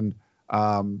 And,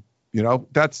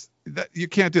 you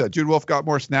can't do that. Jude Wolfe got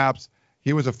more snaps.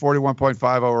 He was a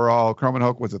 41.5 overall.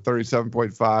 Kromenhoek was a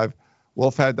 37.5.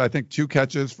 Wolfe had, I think, 2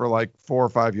 catches for like 4 or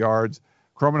 5 yards.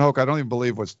 Kromenhoek, I don't even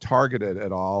believe was targeted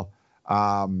at all.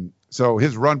 So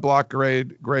his run block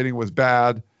grading was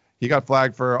bad. He got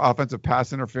flagged for offensive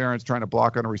pass interference, trying to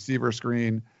block on a receiver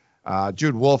screen.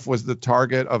 Jude Wolfe was the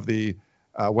target of the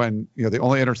the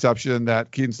only interception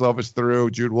that Keaton Slovis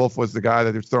threw. Jude Wolfe was the guy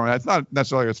that he was throwing. It's not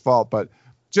necessarily his fault, but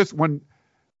just when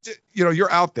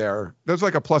you're out there, there's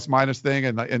like a plus minus thing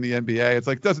in the NBA. It's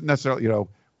like doesn't necessarily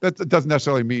that doesn't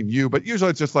necessarily mean you, but usually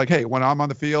it's just like, hey, when I'm on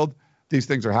the field, these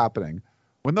things are happening.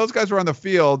 When those guys were on the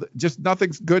field, just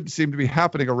nothing's good seemed to be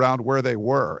happening around where they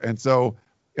were. And so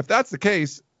if that's the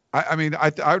case, I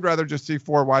would rather just see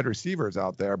 4 wide receivers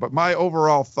out there. But my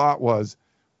overall thought was,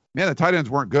 man, the tight ends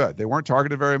weren't good. They weren't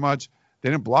targeted very much.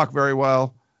 They didn't block very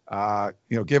well.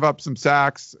 Gave up some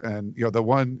sacks. And, the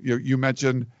one you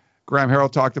mentioned, Graham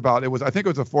Harrell talked about, I think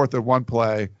it was a 4th and 1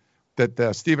 play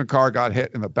that Stephen Carr got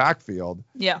hit in the backfield.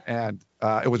 Yeah. And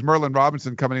it was Merlin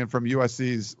Robinson coming in from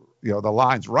USC's, the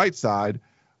line's right side.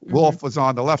 Mm-hmm. Wolfe was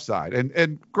on the left side.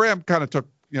 And Graham kind of took,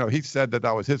 he said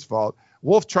that was his fault.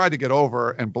 Wolfe tried to get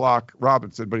over and block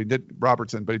Robertson, but he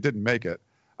didn't make it.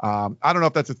 I don't know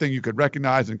if that's a thing you could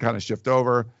recognize and kind of shift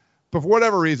over, but for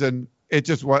whatever reason, it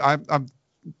just what I'm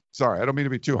sorry, I don't mean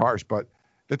to be too harsh, but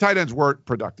the tight ends weren't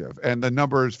productive, and the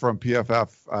numbers from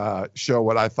PFF show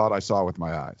what I thought I saw with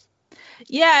my eyes.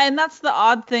 Yeah, and that's the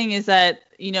odd thing is that,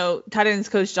 tight ends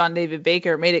coach John David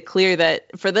Baker made it clear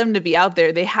that for them to be out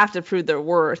there, they have to prove their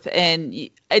worth. And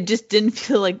I just didn't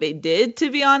feel like they did,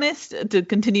 to be honest, to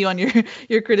continue on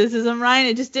your criticism, Ryan.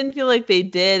 It just didn't feel like they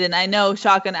did. And I know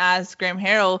Shotgun asked Graham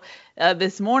Harrell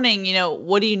this morning,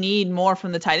 what do you need more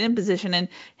from the tight end position? And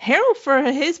Harrell, for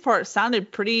his part,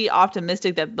 sounded pretty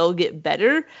optimistic that they'll get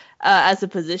better as a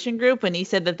position group. And he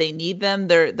said that they need them.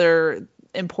 They're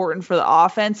important for the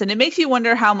offense, and it makes you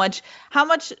wonder how much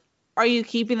are you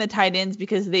keeping the tight ends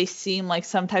because they seem like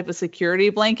some type of security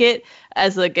blanket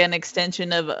as like an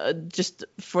extension of just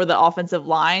for the offensive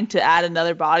line to add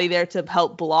another body there to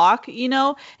help block,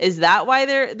 is that why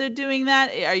they're doing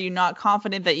that? Are you not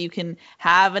confident that you can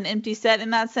have an empty set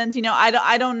in that sense?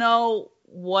 I don't know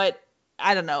what.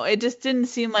 I don't know. It just didn't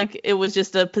seem like it was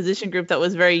just a position group that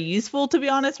was very useful, to be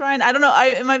honest, Ryan. I don't know.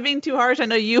 Am I being too harsh? I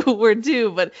know you were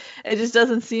too, but it just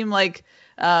doesn't seem like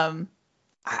I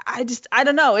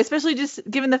don't know, especially just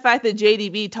given the fact that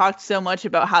JDB talked so much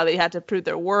about how they had to prove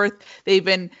their worth. They've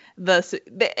been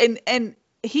and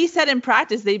he said in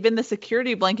practice they've been the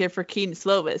security blanket for Keaton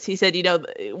Slovis. He said,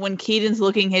 when Keaton's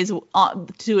looking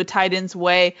to a tight end's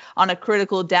way on a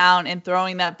critical down and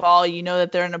throwing that ball,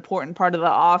 that they're an important part of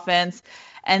the offense.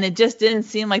 And it just didn't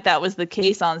seem like that was the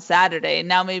case on Saturday. And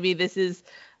now maybe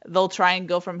they'll try and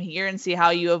go from here and see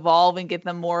how you evolve and get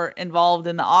them more involved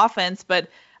in the offense. But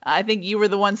I think you were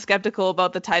the one skeptical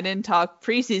about the tight end talk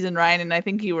preseason, Ryan, and I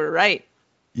think you were right.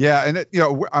 Yeah, and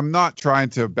I'm not trying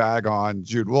to bag on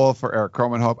Jude Wolfe or Eric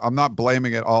Kromenhoek. I'm not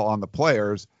blaming it all on the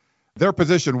players. Their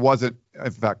position wasn't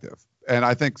effective, and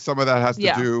I think some of that has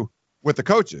to do with the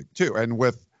coaching too, and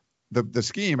with the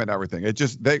scheme and everything. It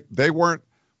just they weren't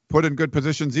put in good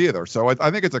positions either. So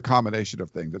I think it's a combination of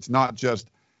things. It's not just,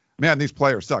 man, these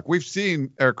players suck. We've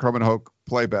seen Eric Kromenhoek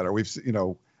play better.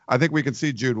 I think we can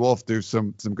see Jude Wolfe do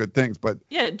some good things. But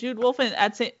yeah, Jude Wolfe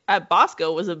at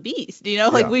Bosco was a beast.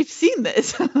 Like we've seen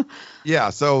this.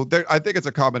 Yeah, so I think it's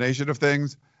a combination of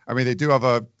things. I mean, they do have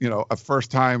a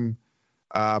first-time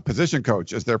position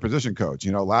coach as their position coach.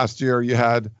 Last year you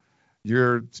had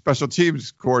your special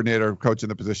teams coordinator coaching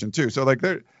the position too. So like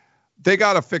they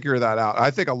got to figure that out. I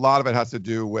think a lot of it has to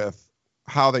do with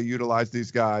how they utilize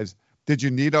these guys. Did you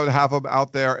need to have them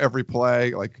out there every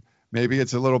play? Like maybe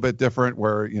it's a little bit different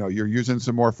where you're using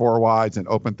some more four wides and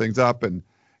open things up and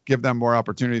give them more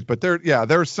opportunities. But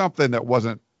there's something that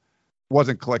wasn't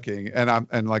clicking.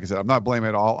 And like I said, I'm not blaming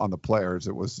it all on the players.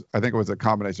 I think it was a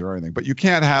combination of everything. But you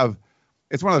can't have.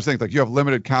 It's one of those things like you have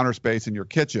limited counter space in your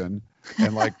kitchen,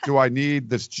 and like, do I need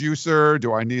this juicer?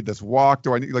 Do I need this wok?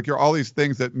 Do I need you're all these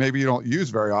things that maybe you don't use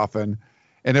very often,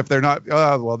 and if they're not,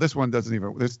 well, this one doesn't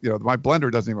even my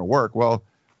blender doesn't even work. Well,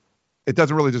 it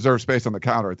doesn't really deserve space on the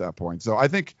counter at that point. So I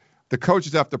think the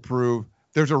coaches have to prove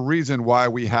there's a reason why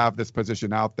we have this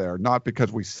position out there, not because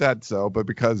we said so, but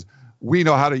because we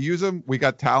know how to use them. We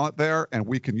got talent there, and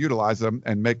we can utilize them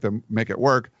and make it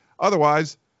work.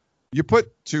 Otherwise, you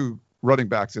put two running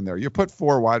backs in there. You put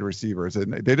four wide receivers,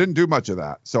 and they didn't do much of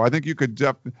that. So I think you could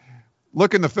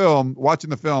watching the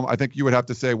film, I think you would have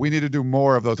to say we need to do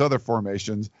more of those other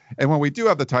formations. And when we do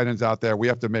have the tight ends out there, we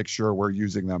have to make sure we're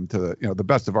using them to the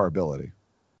best of our ability.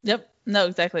 Yep. No,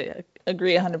 exactly. I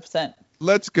agree 100%.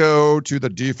 Let's go to the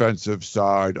defensive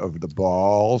side of the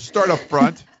ball. Start up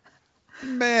front.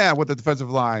 Man, with the defensive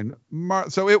line.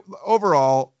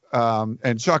 Overall,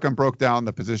 and Shotgun broke down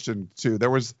the position too.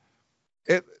 There was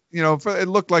it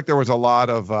looked like there was a lot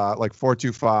of like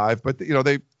 4-2-5, but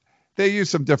they used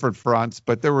some different fronts,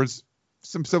 but there was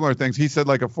some similar things. He said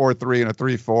like a 4-3 and a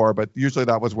 3-4, but usually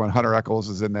that was when Hunter Echols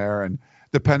is in there, and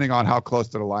depending on how close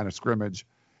to the line of scrimmage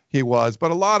he was.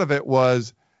 But a lot of it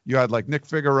was you had like Nick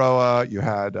Figueroa, you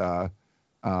had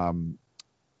Caleb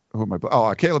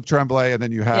Tremblay, and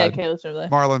then you had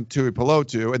Marlon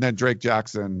Tuipulotu, and then Drake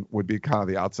Jackson would be kind of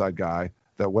the outside guy,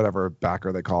 the whatever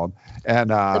backer they call him,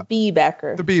 and the B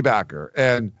backer.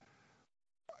 And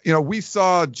we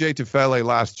saw Jay Tufele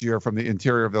last year from the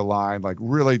interior of the line, like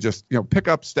really just pick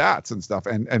up stats and stuff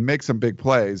and make some big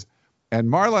plays. And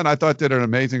Marlon, I thought, did an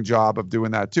amazing job of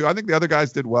doing that too. I think the other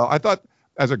guys did well. I thought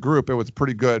as a group it was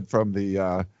pretty good from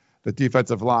the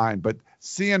defensive line, but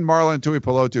seeing Marlon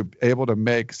Tuipulotu able to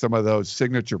make some of those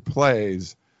signature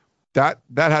plays, that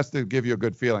has to give you a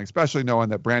good feeling, especially knowing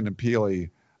that Brandon Peely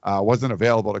wasn't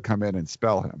available to come in and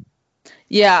spell him.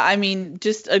 Yeah, I mean,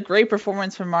 just a great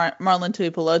performance from Marlon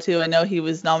Tuipulotu. I know he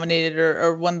was nominated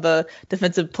or won the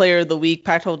Defensive Player of the Week,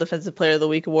 Pac-12 Defensive Player of the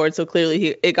Week award, so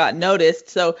clearly it got noticed.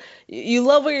 So you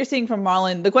love what you're seeing from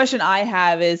Marlon. The question I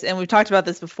have is, and we've talked about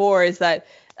this before, is that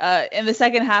in the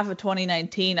second half of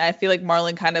 2019, I feel like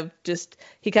Marlon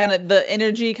the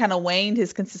energy kind of waned,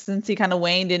 his consistency kind of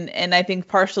waned. And I think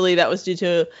partially that was due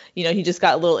to, he just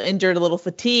got a little injured, a little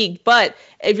fatigued. But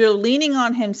if you're leaning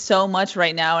on him so much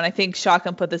right now, and I think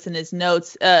Shotgun put this in his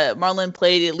notes, Marlon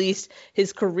played at least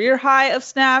his career high of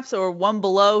snaps or one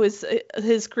below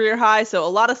his career high. So a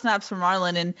lot of snaps from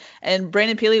Marlon, and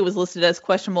Brandon Peely was listed as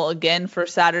questionable again for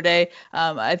Saturday.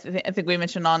 I think we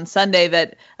mentioned on Sunday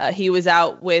that he was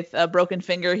out with a broken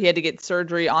finger. He had to get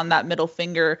surgery on that middle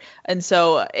finger. And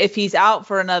so if he's out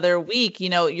for another week,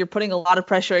 you're putting a lot of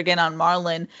pressure again on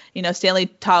Marlon. Stanley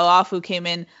Ta'afu came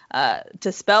in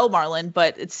to spell Marlon,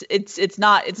 but it's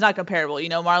not comparable.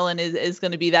 Marlon is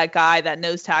going to be that guy, that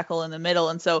nose tackle in the middle.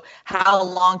 And so how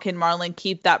long can Marlon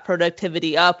keep that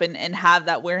productivity up and have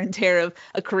that wear and tear of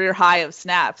a career high of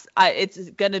snaps? It's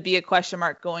going to be a question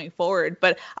mark going forward.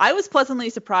 But I was pleasantly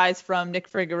surprised from Nick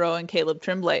Figueroa and Caleb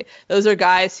Tremblay. Those are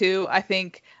guys who I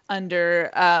think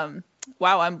under I'm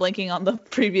blanking on the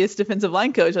previous defensive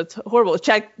line coach. That's horrible.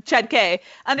 Chad K.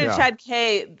 Chad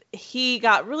K, he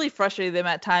got really frustrated with them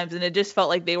at times, and it just felt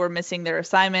like they were missing their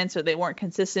assignments or they weren't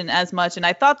consistent as much. And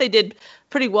I thought they did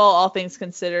pretty well, all things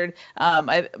considered.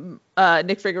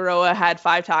 Nick Figueroa had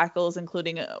 5 tackles,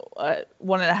 including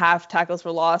 1.5 tackles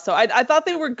for loss. So I thought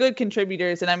they were good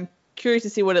contributors, and I'm curious to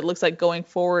see what it looks like going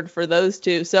forward for those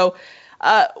two. So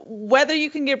whether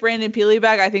you can get Brandon Peely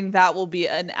back, I think that will be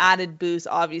an added boost,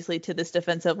 obviously, to this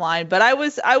defensive line. But I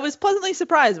was pleasantly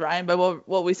surprised, Ryan, by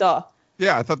what we saw.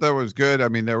 Yeah, I thought that was good. I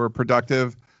mean, they were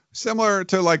productive, similar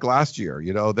to like last year.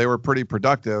 They were pretty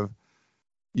productive.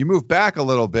 You move back a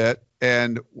little bit,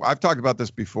 and I've talked about this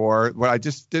before, but I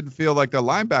just didn't feel like the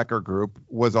linebacker group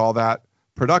was all that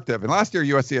productive. And last year,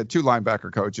 USC had 2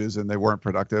 linebacker coaches, and they weren't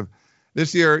productive.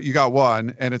 This year, you got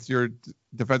one, and it's your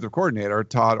defensive coordinator,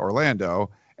 Todd Orlando.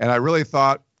 And I really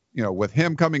thought, with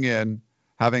him coming in,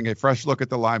 having a fresh look at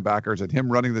the linebackers and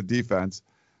him running the defense,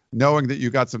 knowing that you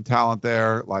got some talent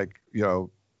there, like,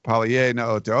 Palier,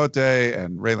 Naote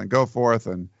and Raylan Goforth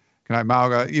and Kanai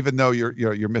Mauga, even though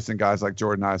you're missing guys like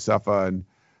Jordan Iosefa and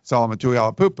Solomon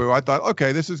Tuihalampupu, I thought,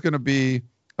 okay, this is going to be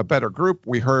a better group.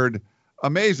 We heard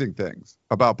amazing things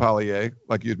about Palier,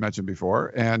 like you'd mentioned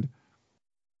before, and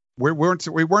we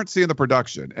weren't seeing the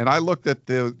production. And I looked at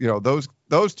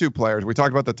those two players. We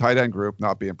talked about the tight end group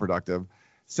not being productive.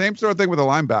 Same sort of thing with the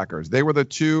linebackers. They were the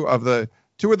two of the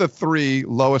three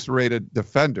lowest rated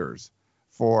defenders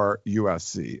for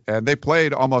USC, and they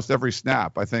played almost every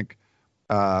snap. I think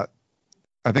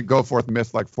Goforth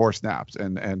missed like 4 snaps,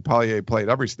 and Palier played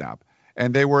every snap,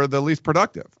 and they were the least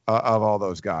productive of all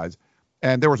those guys.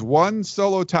 And there was one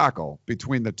solo tackle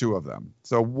between the two of them.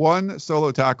 So one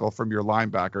solo tackle from your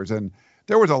linebackers. And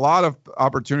there was a lot of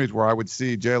opportunities where I would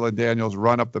see Jalen Daniels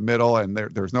run up the middle and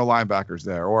there's no linebackers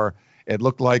there. Or it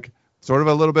looked like sort of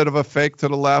a little bit of a fake to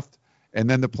the left, and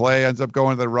then the play ends up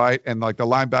going to the right, and like the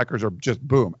linebackers are just,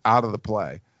 boom, out of the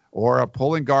play. Or a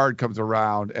pulling guard comes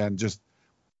around and just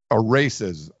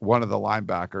erases one of the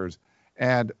linebackers.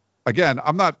 And again,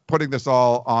 I'm not putting this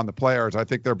all on the players. I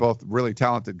think they're both really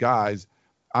talented guys.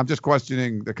 I'm just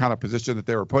questioning the kind of position that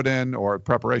they were put in, or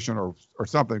preparation, or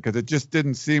something, because it just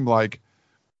didn't seem like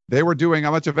they were doing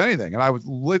much of anything. And I was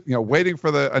waiting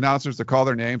for the announcers to call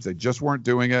their names. They just weren't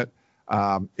doing it.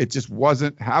 It just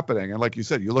wasn't happening. And like you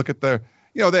said, you look at they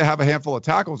have a handful of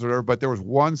tackles or whatever, but there was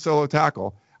one solo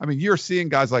tackle. I mean, you're seeing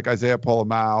guys like Isaiah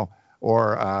Polamau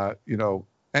or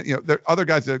there are other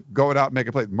guys that go out and make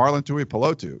a play. Marlon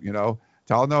Tuipulotu,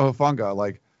 Talanoa Hufanga,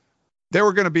 like there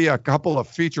were going to be a couple of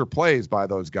feature plays by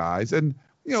those guys. And,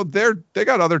 they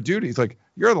got other duties. Like,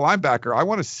 you're the linebacker. I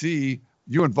want to see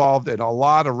you involved in a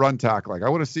lot of run tackling. I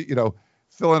want to see,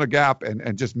 fill in a gap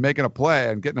and just making a play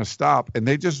and getting a stop. And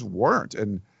they just weren't.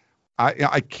 And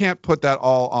I can't put that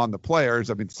all on the players.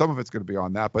 I mean, some of it's going to be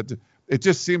on that, but it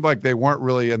just seemed like they weren't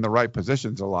really in the right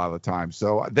positions a lot of the time.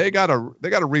 So they got to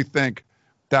rethink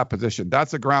that position.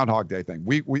 That's a Groundhog Day thing.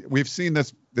 We've seen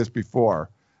this before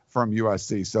from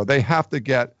USC. So they have to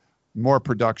get more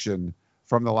production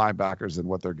from the linebackers than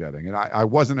what they're getting. And I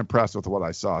wasn't impressed with what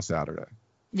I saw Saturday.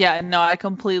 Yeah, no, I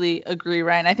completely agree,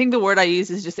 Ryan. I think the word I use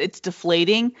is just, it's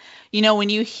deflating. When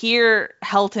you hear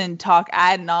Helton talk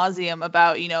ad nauseum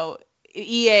about,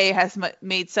 EA has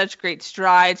made such great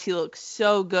strides. He looks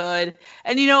so good.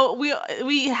 And,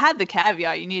 we had the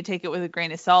caveat, you need to take it with a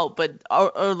grain of salt, but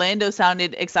Orlando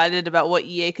sounded excited about what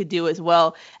EA could do as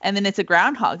well. And then it's a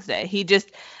Groundhog's Day.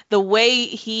 The way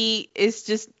he is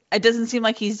just, it doesn't seem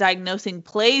like he's diagnosing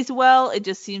plays well. It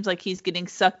just seems like he's getting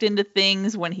sucked into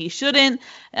things when he shouldn't,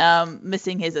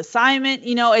 missing his assignment.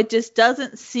 It just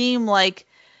doesn't seem like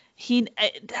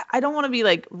I don't want to be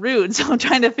like rude, so I'm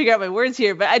trying to figure out my words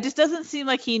here, but it just doesn't seem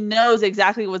like he knows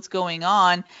exactly what's going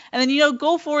on. And then,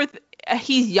 Goforth,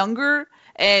 he's younger,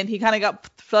 and he kind of got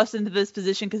thrust into this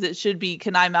position because it should be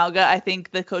Kanai Mauga. I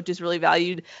think the coaches really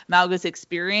valued Mauga's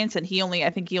experience, and I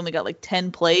think he only got like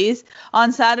 10 plays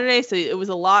on Saturday, so it was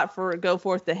a lot for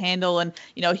Goforth to handle. And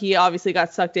he obviously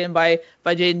got sucked in by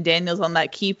Jaden Daniels on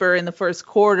that keeper in the first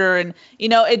quarter, and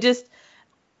it just,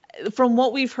 from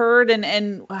what we've heard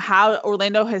and how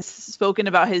Orlando has spoken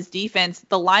about his defense,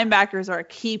 the linebackers are a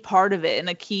key part of it and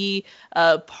a key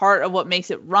part of what makes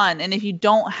it run. And if you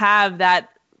don't have that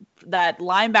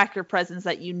linebacker presence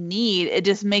that you need, it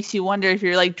just makes you wonder if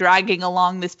you're like dragging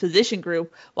along this position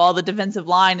group while the defensive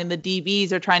line and the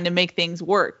DBs are trying to make things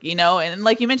work, And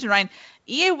like you mentioned, Ryan,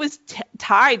 EA was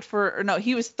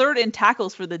he was third in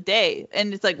tackles for the day.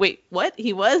 And it's like, wait, what?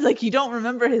 He was? Like, you don't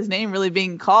remember his name really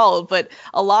being called, but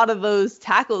a lot of those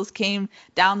tackles came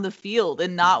down the field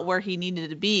and not where he needed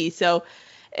to be. So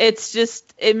it's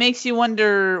just, it makes you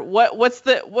wonder what's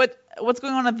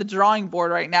going on at the drawing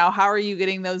board right now? How are you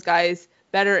getting those guys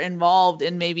better involved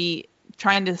in maybe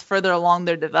trying to further along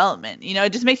their development?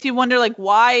 It just makes you wonder, like,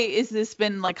 why is this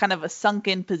been like kind of a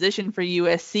sunken position for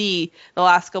USC the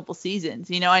last couple seasons?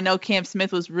 I know Cam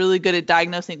Smith was really good at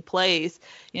diagnosing plays.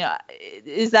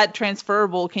 Is that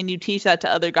transferable? Can you teach that to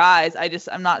other guys?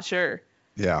 I'm not sure.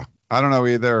 Yeah, I don't know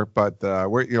either, but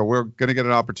we're going to get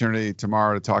an opportunity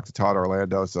tomorrow to talk to Todd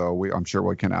Orlando, so I'm sure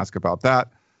we can ask about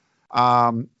that.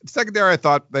 Secondary, I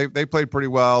thought they played pretty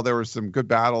well. There were some good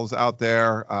battles out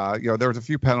there. There was a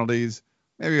few penalties,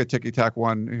 maybe a ticky-tack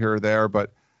one here or there,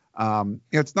 but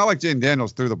it's not like Jaden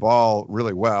Daniels threw the ball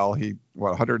really well. He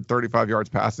 135 yards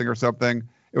passing or something.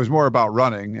 It was more about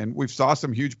running, and we saw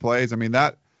some huge plays. I mean,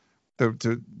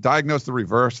 to diagnose the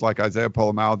reverse like Isaiah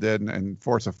Polamau did and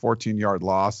force a 14-yard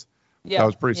loss, that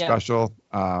was pretty special.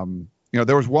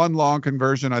 There was one long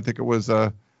conversion. I think it was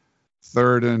a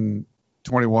 3rd and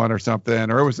 21 or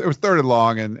something, or it was 3rd and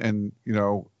long, and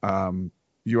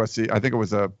USC, I think it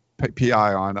was a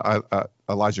PI on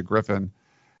Elijah Griffin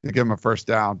to give him a first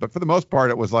down. But for the most part,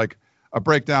 it was like a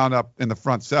breakdown up in the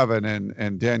front 7,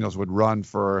 and Daniels would run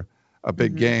for a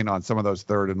big gain on some of those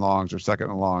 3rd and longs or 2nd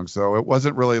and longs. So it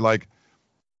wasn't really like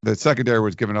the secondary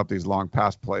was giving up these long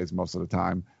pass plays most of the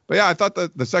time. But yeah, I thought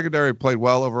the secondary played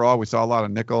well overall. We saw a lot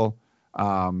of nickel.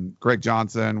 Greg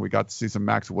Johnson, we got to see some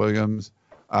Max Williams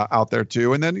out there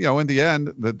too. And then, in the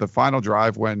end, the final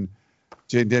drive when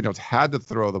Jayden Daniels had to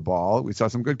throw the ball, we saw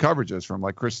some good coverages from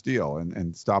like Chris Steele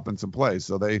and stopping some plays.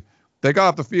 So they got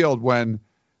off the field when,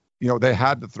 they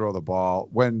had to throw the ball.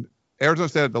 When Arizona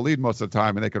State had the lead most of the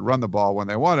time and they could run the ball when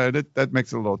they wanted it, that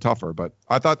makes it a little tougher. But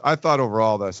I thought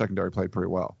overall the secondary played pretty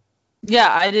well. Yeah,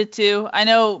 I did too. I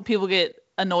know people get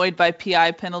annoyed by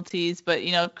PI penalties, but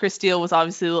Chris Steele was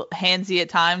obviously handsy at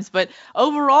times. But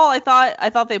overall, I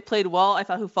thought they played well. I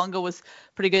thought Hufanga was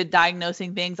pretty good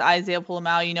diagnosing things. Isaiah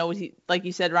Pola-Mao, like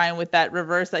you said, Ryan, with that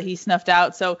reverse that he snuffed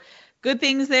out. So good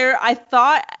things there. I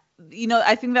thought,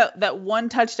 I think that one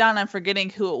touchdown, I'm forgetting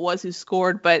who it was who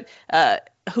scored, but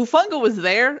Hufanga was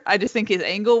there. I just think his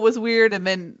angle was weird, and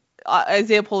then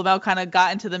Isaiah Pola-Mao kind of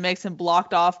got into the mix and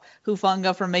blocked off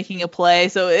Hufanga from making a play.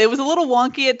 So it was a little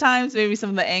wonky at times, maybe some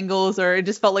of the angles, or it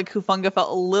just felt like Hufanga felt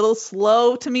a little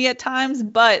slow to me at times.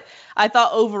 But I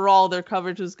thought overall their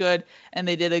coverage was good and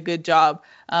they did a good job.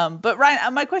 But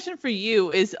Ryan, my question for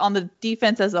you is on the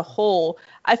defense as a whole.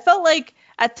 I felt like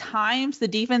at times the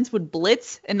defense would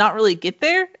blitz and not really get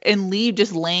there and leave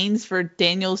just lanes for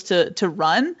Daniels to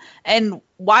run. And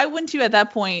why wouldn't you at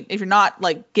that point, if you're not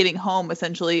like getting home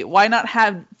essentially, why not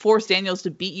force Daniels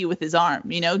to beat you with his arm?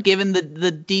 Given the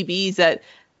DBs that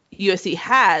USC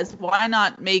has, why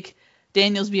not make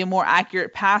Daniels be a more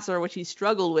accurate passer, which he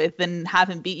struggled with, than have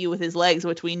him beat you with his legs,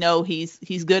 which we know he's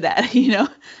good at, Yeah,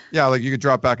 like you could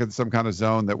drop back into some kind of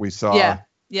zone that we saw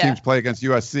teams play against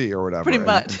USC or whatever. Pretty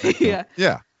much, yeah.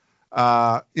 Yeah.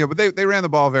 But they ran the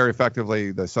ball very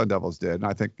effectively. The Sun Devils did. And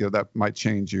I think, that might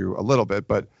change you a little bit,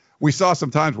 but we saw some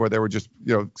times where they were just,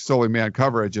 solely man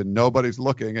coverage and nobody's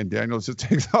looking and Daniels just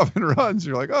takes off and runs.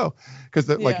 You're like, oh, because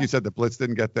like you said, the blitz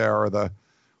didn't get there or the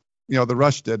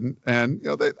rush didn't. And,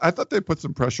 I thought they put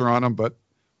some pressure on them, but,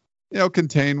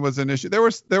 contain was an issue. There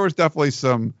was definitely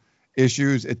some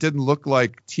issues. It didn't look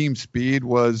like team speed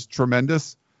was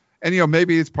tremendous. And,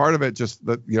 maybe it's part of it just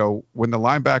that, when the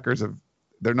linebackers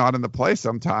they're not in the play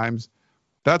sometimes,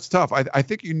 that's tough. I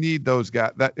think you need those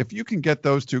guys that if you can get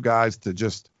those two guys to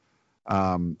just,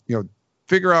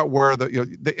 figure out where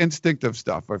the instinctive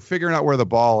stuff or figuring out where the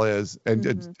ball is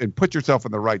and put yourself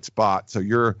in the right spot. So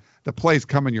the play's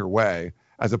coming your way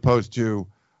as opposed to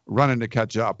running to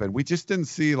catch up. And we just didn't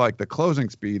see like the closing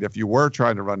speed if you were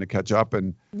trying to run to catch up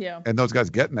and those guys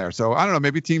getting there. So I don't know,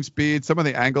 maybe team speed, some of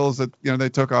the angles that, they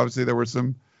took, obviously there were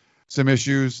some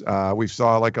issues. We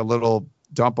saw like a little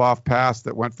dump off pass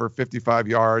that went for 55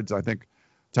 yards. I think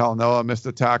Talanoa missed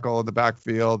a tackle in the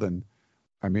backfield. And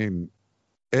I mean,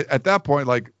 at that point,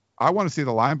 like I want to see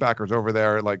the linebackers over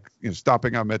there, like,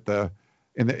 stopping them in the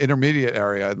intermediate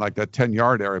area and like that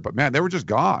 10-yard area, but man, they were just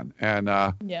gone. And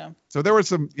so there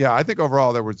was I think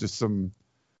overall there was just some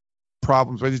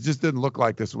problems, but it just didn't look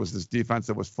like this was this defense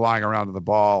that was flying around to the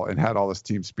ball and had all this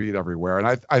team speed everywhere.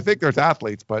 And I think there's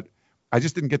athletes, but I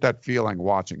just didn't get that feeling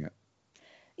watching it.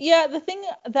 Yeah, the thing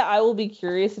that I will be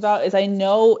curious about is I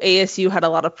know ASU had a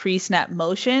lot of pre-snap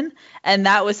motion, and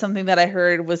that was something that I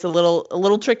heard was a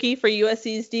little tricky for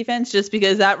USC's defense, just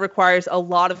because that requires a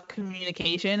lot of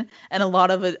communication and a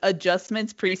lot of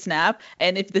adjustments pre-snap.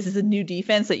 And if this is a new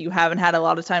defense that you haven't had a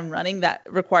lot of time running, that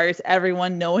requires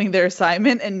everyone knowing their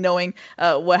assignment and knowing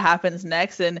what happens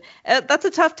next. And that's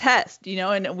a tough test,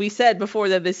 and we said before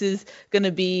that this is going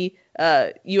to be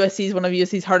USC is one of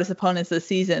USC's hardest opponents this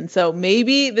season. So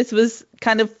maybe this was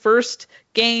kind of first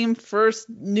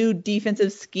new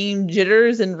defensive scheme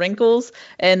jitters and wrinkles,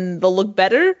 and they'll look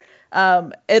better.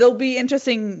 It'll be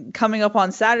interesting coming up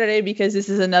on Saturday because this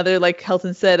is another, like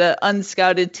Helton said,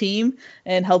 unscouted team,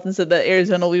 and Helton said that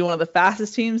Arizona will be one of the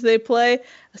fastest teams they play.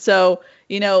 So,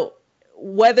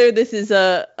 whether this is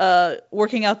a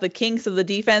working out the kinks of the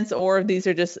defense or if these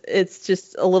are it's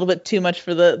just a little bit too much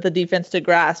for the defense to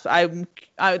grasp.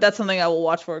 That's something I will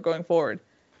watch for going forward.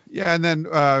 Yeah, and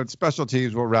then special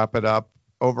teams will wrap it up.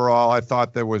 Overall, I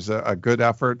thought there was a good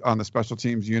effort on the special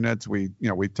teams units. We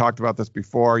talked about this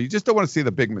before. You just don't want to see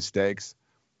the big mistakes.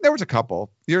 There was a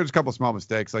couple. There's a couple small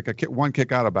mistakes, like one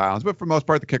kick out of bounds, but for the most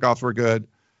part, the kickoffs were good.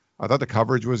 I thought the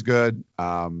coverage was good.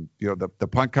 The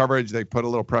punt coverage, they put a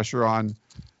little pressure on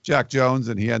Jack Jones,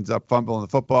 and he ends up fumbling the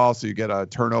football, so you get a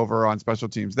turnover on special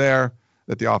teams there.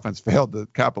 that the offense failed to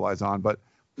capitalize on. But,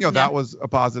 that was a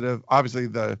positive. Obviously,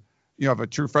 you have a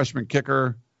true freshman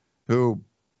kicker who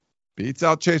beats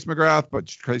out Chase McGrath, but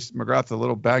Chase McGrath's a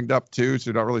little banged up too, so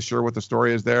you're not really sure what the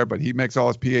story is there. But he makes all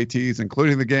his PATs,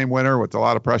 including the game winner, with a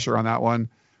lot of pressure on that one,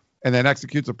 and then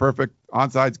executes a perfect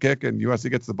onside kick, and USC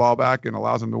gets the ball back and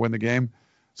allows them to win the game.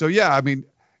 So, yeah, I mean,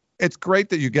 it's great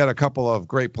that you get a couple of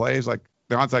great plays. Like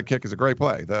the onside kick is a great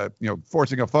play.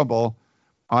 Forcing a fumble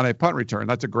on a punt return,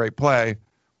 that's a great play.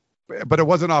 But it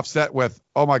wasn't offset with,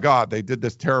 oh my God, they did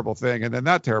this terrible thing, and then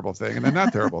that terrible thing, and then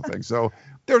that terrible thing. So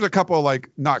there was a couple of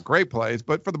not great plays,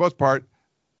 but for the most part,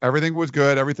 everything was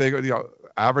good. Everything,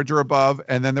 average or above.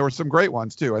 And then there were some great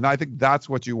ones too. And I think that's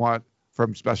what you want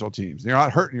from special teams. You're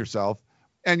not hurting yourself,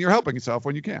 and you're helping yourself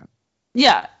when you can.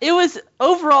 Yeah, it was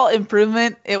overall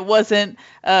improvement. It wasn't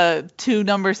 2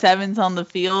 number 7s on the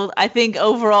field. I think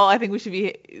overall, we should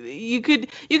be. You can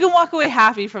walk away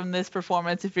happy from this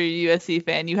performance if you're a USC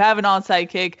fan. You have an onside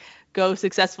kick go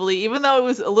successfully, even though it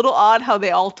was a little odd how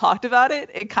they all talked about it.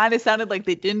 It kind of sounded like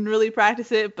they didn't really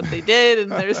practice it, but they did,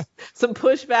 and there's some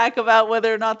pushback about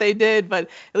whether or not they did. But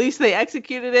at least they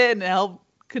executed it and it helped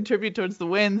contribute towards the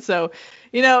win. So,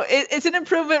 it's an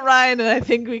improvement, Ryan, and I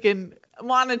think we can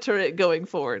monitor it going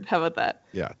forward. How about that?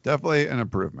 Yeah, definitely an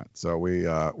improvement. So we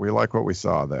like what we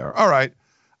saw there. All right.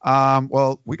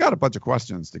 Well, we got a bunch of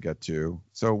questions to get to.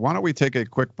 So why don't we take a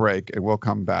quick break and we'll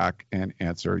come back and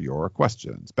answer your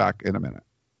questions. Back in a minute.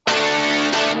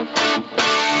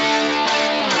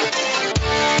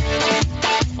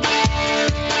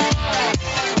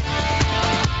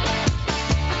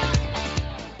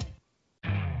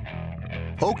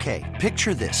 Okay,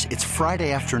 picture this. It's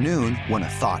Friday afternoon when a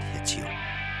thought hits you.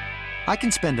 I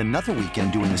can spend another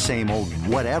weekend doing the same old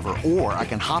whatever, or I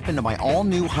can hop into my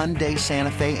all-new Hyundai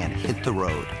Santa Fe and hit the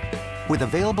road. With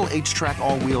available H-Track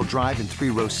all-wheel drive and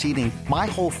 3-row seating, my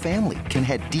whole family can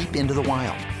head deep into the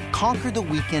wild. Conquer the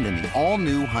weekend in the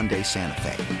all-new Hyundai Santa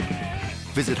Fe.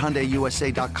 Visit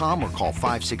HyundaiUSA.com or call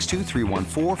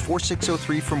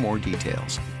 562-314-4603 for more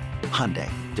details. Hyundai,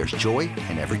 there's joy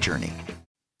in every journey.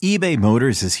 eBay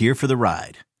Motors is here for the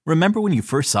ride. Remember when you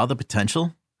first saw the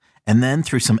potential? And then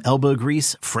through some elbow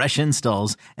grease, fresh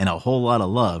installs, and a whole lot of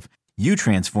love, you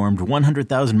transformed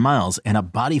 100,000 miles and a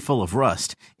body full of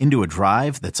rust into a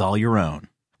drive that's all your own.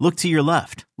 Look to your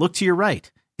left. Look to your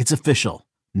right. It's official.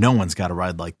 No one's got a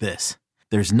ride like this.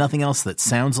 There's nothing else that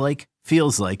sounds like,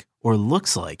 feels like, or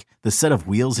looks like the set of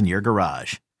wheels in your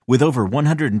garage. With over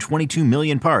 122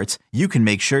 million parts, you can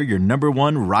make sure your number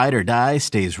one ride or die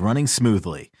stays running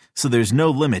smoothly. So there's no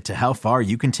limit to how far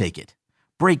you can take it.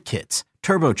 Brake kits,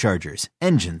 turbochargers,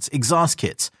 engines, exhaust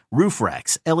kits, roof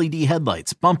racks, LED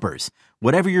headlights, bumpers,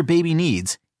 whatever your baby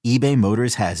needs, eBay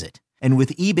Motors has it. And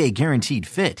with eBay Guaranteed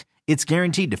Fit, it's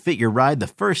guaranteed to fit your ride the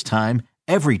first time,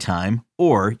 every time,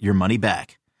 or your money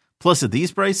back. Plus, at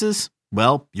these prices,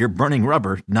 well, you're burning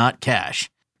rubber, not cash.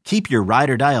 Keep your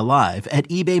ride or die alive at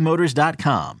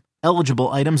ebaymotors.com. Eligible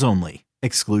items only.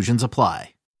 Exclusions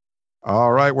apply.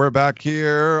 All right, we're back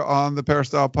here on the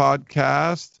Peristyle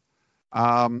Podcast.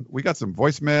 We got some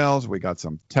voicemails. We got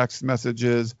some text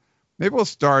messages. Maybe we'll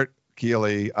start,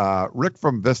 Keely. Rick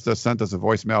from Vista sent us a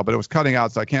voicemail, but it was cutting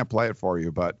out, so I can't play it for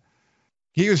you. But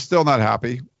he was still not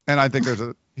happy, and I think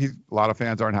a lot of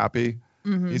fans aren't happy.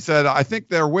 Mm-hmm. He said, I think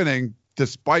they're winning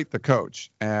despite the coach.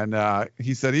 And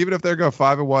he said, even if they go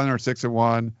 5-1 or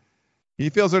 6-1, he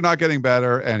feels they're not getting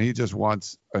better, and he just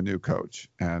wants a new coach.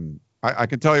 And I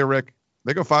can tell you, Rick,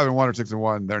 they go 5-1 or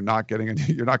 6-1, you're not getting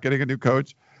a new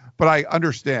coach. But I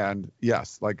understand,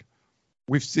 yes, like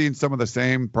we've seen some of the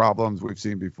same problems we've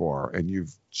seen before, and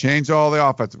you've changed all the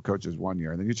offensive coaches one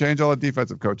year, and then you change all the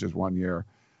defensive coaches one year.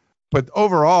 But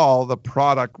overall, the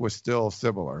product was still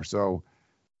similar. So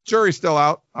jury's still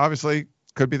out. Obviously,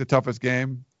 could be the toughest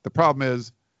game. The problem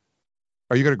is,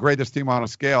 are you going to grade this team on a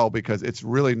scale? Because it's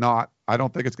really not. I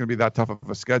don't think it's going to be that tough of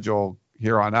a schedule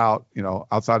here on out,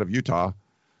 outside of Utah.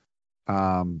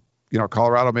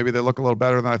 Colorado, maybe they look a little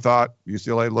better than I thought.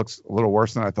 UCLA looks a little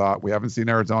worse than I thought. We haven't seen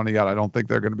Arizona yet. I don't think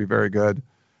they're going to be very good.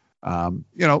 And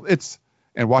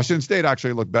Washington State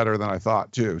actually looked better than I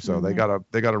thought too. So they got a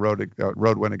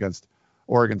road win against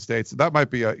Oregon State. So that might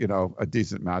be a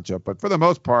decent matchup. But for the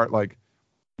most part, like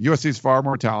USC is far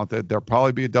more talented. They'll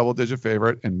probably be a double-digit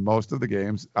favorite in most of the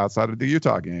games outside of the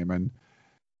Utah game. And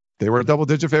they were a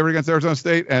double-digit favorite against Arizona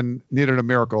State and needed a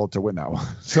miracle to win that one.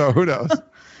 So who knows?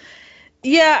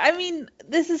 Yeah, I mean,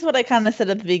 this is what I kind of said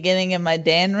at the beginning in my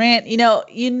Dan rant. You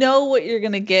know what you're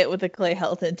going to get with the Clay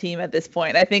Helton team at this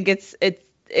point. I think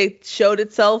it showed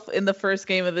itself in the first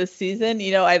game of this season.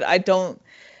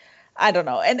 I don't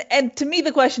know. And to me,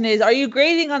 the question is, are you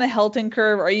grading on a Helton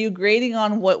curve? Or are you grading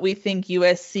on what we think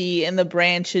USC and the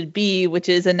brand should be, which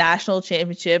is a national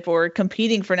championship or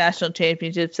competing for national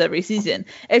championships every season?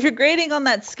 If you're grading on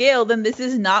that scale, then this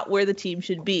is not where the team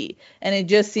should be. And it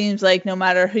just seems like no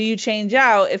matter who you change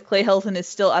out, if Clay Helton is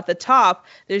still at the top,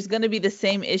 there's going to be the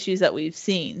same issues that we've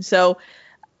seen. So,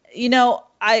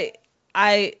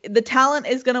 the talent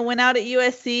is going to win out at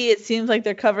USC. It seems like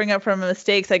they're covering up for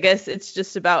mistakes. I guess it's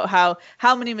just about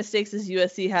how many mistakes does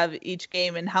USC have each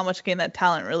game and how much can that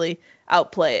talent really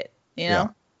outplay it, you know? Yeah.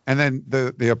 And then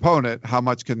the opponent, how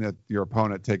much can your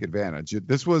opponent take advantage?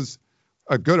 This was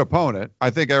a good opponent. I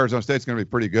think Arizona State's going to be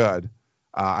pretty good.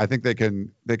 I think they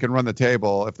can run the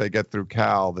table if they get through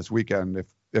Cal this weekend.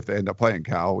 If they end up playing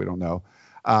Cal, we don't know.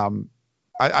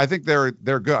 I think they're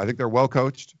good. I think they're well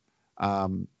coached.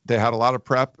 They had a lot of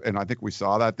prep, and I think we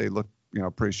saw that. They looked,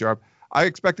 pretty sharp. I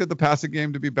expected the passing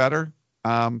game to be better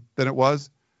than it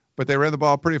was, but they ran the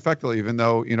ball pretty effectively, even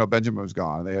though, Benjamin was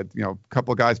gone. They had, a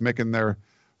couple of guys making their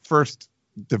first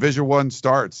Division I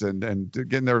starts and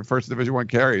getting their first Division I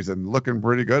carries and looking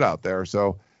pretty good out there.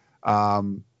 So, a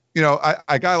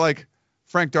guy like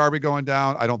Frank Darby going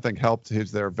down, I don't think helped.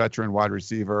 He's their veteran wide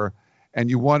receiver. And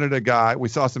you wanted a guy, we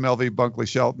saw some LV Bunkley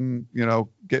Shelton,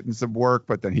 getting some work,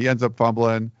 but then he ends up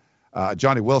fumbling.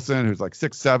 Johnny Wilson, who's like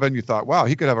 6'7", you thought, wow,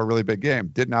 he could have a really big game.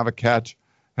 Didn't have a catch,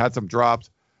 had some drops.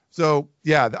 So,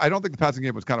 yeah, I don't think the passing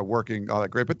game was kind of working all that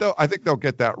great, but I think they'll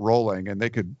get that rolling, and they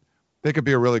could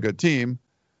be a really good team.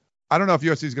 I don't know if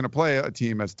USC is going to play a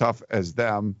team as tough as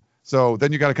them. So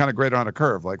then you got to kind of grade it on a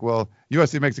curve. Like, well,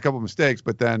 USC makes a couple of mistakes,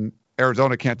 but then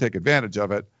Arizona can't take advantage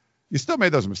of it. You still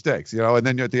made those mistakes, and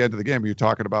then at the end of the game, you're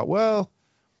talking about, well,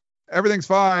 everything's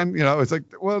fine. It's like,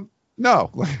 well,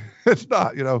 no, it's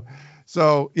not,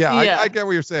 So, yeah. I get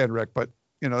what you're saying, Rick, but,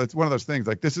 it's one of those things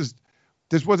like this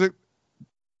wasn't,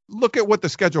 look at what the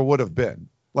schedule would have been.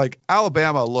 Like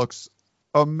Alabama looks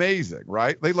amazing,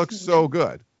 right? They look so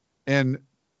good. And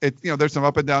there's some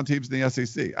up and down teams in the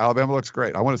SEC. Alabama looks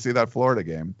great. I want to see that Florida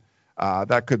game.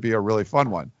 That could be a really fun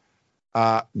one.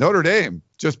 Notre Dame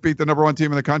just beat the number one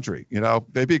team in the country.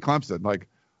 They beat Clemson. Like,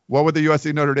 what would the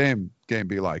USC Notre Dame game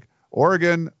be like?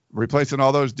 Oregon replacing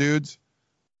all those dudes,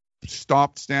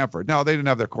 stomped Stanford. Now, they didn't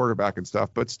have their quarterback and stuff,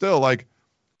 but still, like,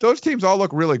 those teams all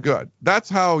look really good. That's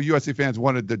how USC fans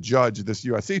wanted to judge this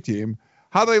USC team.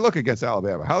 How do they look against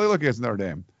Alabama? How do they look against Notre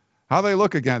Dame? How do they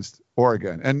look against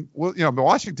Oregon? And, well,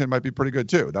 Washington might be pretty good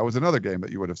too. That was another game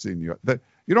that you would have seen. That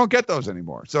you don't get those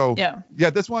anymore. So, yeah,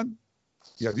 this one.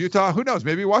 Yeah, Utah, who knows?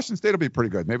 Maybe Washington State will be pretty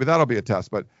good. Maybe that'll be a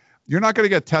test, but you're not going to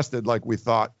get tested like we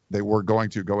thought they were going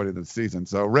to go into the season.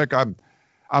 So, Rick, I'm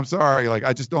sorry. Like,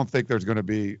 I just don't think there's going to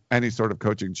be any sort of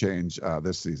coaching change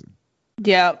this season.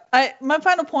 Yeah. My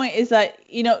final point is that,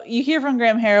 you hear from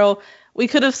Graham Harrell, we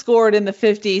could have scored in the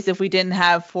 50s if we didn't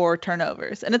have 4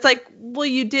 turnovers. And it's like, well,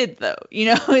 you did, though.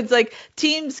 It's like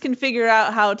teams can figure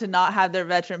out how to not have their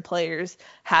veteran players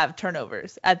have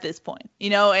turnovers at this point,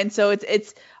 and so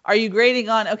it's are you grading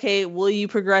on, okay, will you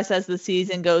progress as the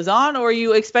season goes on, or are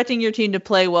you expecting your team to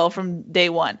play well from day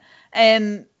one?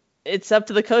 And it's up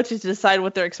to the coaches to decide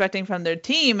what they're expecting from their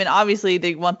team. And obviously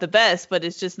they want the best, but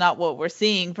it's just not what we're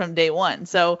seeing from day one.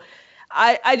 So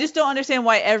I just don't understand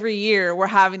why every year we're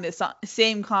having this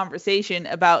same conversation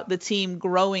about the team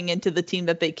growing into the team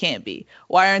that they can't be.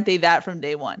 Why aren't they that from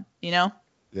day one? Yeah.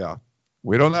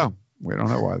 We don't know. We don't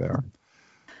know why they are.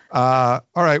 All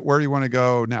right. Where do you want to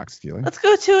go next, Keely? Let's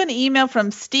go to an email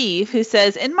from Steve who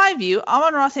says, in my view,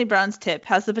 Amon-Ra St. Brown's tip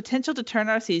has the potential to turn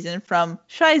our season from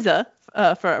Scheiße,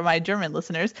 for my German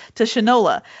listeners, to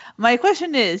Shinola. My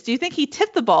question is, do you think he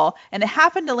tipped the ball and it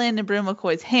happened to land in Brew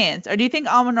McCoy's hands? Or do you think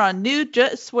Amon-Ra knew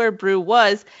just where Brew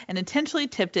was and intentionally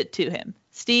tipped it to him?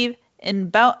 Steve in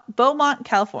Beaumont,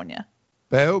 California.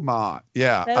 Beaumont.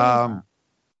 Yeah. Beaumont.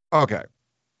 Okay.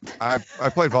 I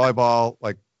played volleyball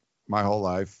like my whole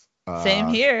life. Same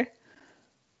here.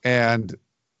 And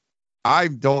I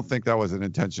don't think that was an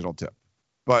intentional tip.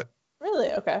 But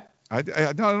really? Okay. I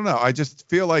don't know. I just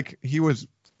feel like he was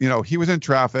in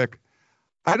traffic.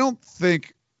 I don't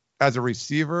think as a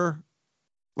receiver,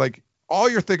 like all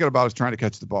you're thinking about is trying to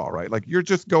catch the ball, right? Like you're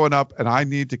just going up and I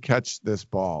need to catch this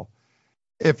ball.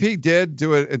 If he did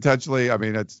do it intentionally, I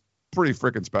mean, it's pretty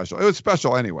freaking special. It was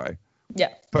special anyway. Yeah.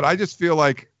 But I just feel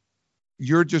like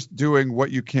you're just doing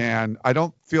what you can. I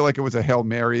don't feel like it was a Hail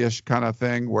Mary-ish kind of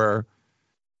thing where,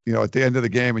 at the end of the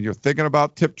game and you're thinking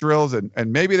about tip drills and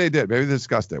maybe they did, maybe they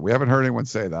discussed it. We haven't heard anyone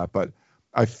say that, but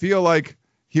I feel like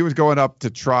he was going up to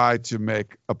try to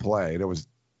make a play. There was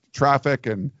traffic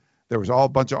and there was all a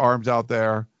bunch of arms out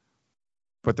there,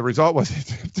 but the result was he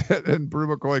tipped it and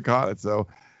Brew McCoy caught it. So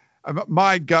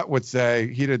My gut would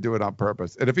say he didn't do it on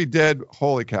purpose. And if he did,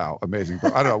 holy cow, amazing. I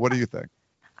don't know. What do you think?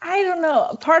 I don't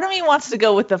know. Part of me wants to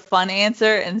go with the fun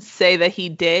answer and say that he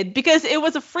did, because it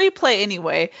was a free play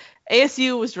anyway.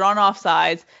 ASU was drawn off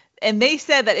sides, and they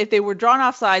said that if they were drawn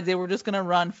off sides, they were just going to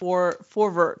run four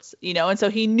verts, and so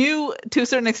he knew to a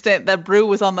certain extent that Brew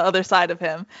was on the other side of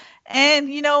him. And,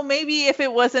 maybe if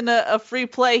it wasn't a free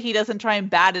play, he doesn't try and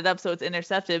bat it up so it's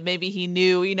intercepted. Maybe he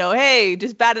knew, hey,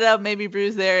 just bat it up. Maybe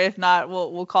Brew's there. If not,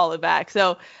 we'll call it back.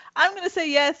 So I'm going to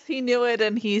say yes, he knew it,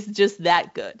 and he's just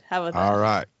that good. How about that? All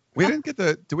right.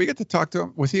 Did we get to talk to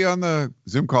him? Was he on the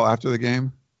Zoom call after the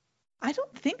game? I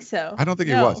don't think so. I don't think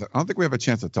he was. I don't think we have a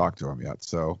chance to talk to him yet.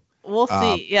 So we'll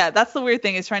see. Yeah, that's the weird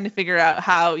thing, is trying to figure out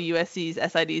how USC's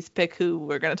SIDs pick who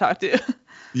we're going to talk to.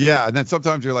 Yeah, and then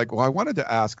sometimes you're like, well, I wanted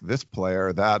to ask this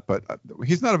player that, but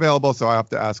he's not available, so I have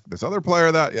to ask this other player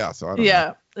that. Yeah, so I don't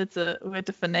know. We have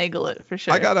to finagle it for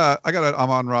sure. I got an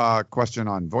Amon-Ra question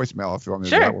on voicemail. If you want me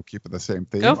to do that, we'll keep it the same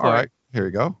theme. Go for All right, it. Here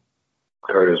you go.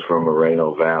 Curtis from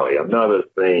Moreno Valley. Another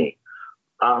thing,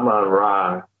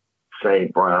 Amon-Ra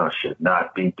St. Brown should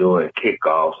not be doing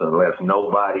kickoffs unless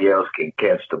nobody else can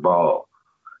catch the ball.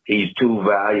 He's too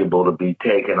valuable to be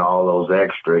taking all those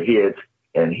extra hits,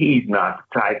 and he's not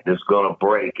the type that's going to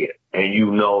break it, and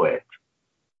you know it.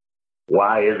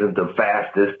 Why isn't the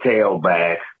fastest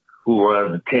tailback who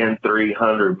runs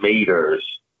 10-300 meters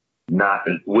not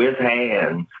with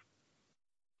hands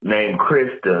named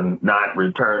Kristen not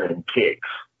returning kicks?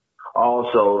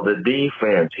 Also, the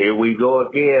defense, here we go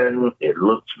again. It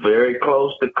looks very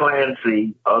close to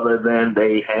Clancy, other than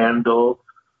they handle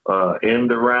end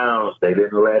arounds. They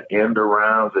didn't let end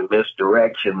arounds and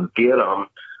misdirections get them,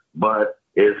 but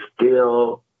it's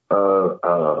still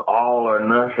all or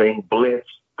nothing blitz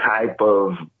type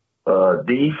of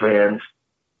defense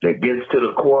that gets to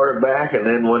the quarterback, and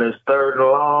then when it's third and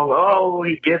long,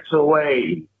 he gets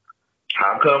away.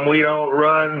 How come we don't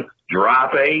run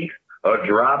drop 8 or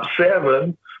drop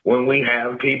 7 when we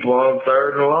have people on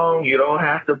third and long? You don't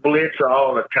have to blitz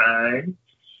all the time.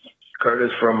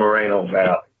 Curtis from Moreno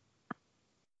Valley.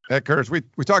 Hey, Curtis, we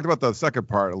talked about the second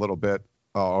part a little bit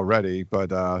already,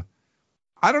 but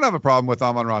I don't have a problem with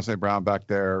Amon-Ra St. Brown back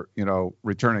there,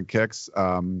 returning kicks.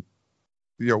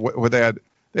 What they had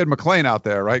McClain out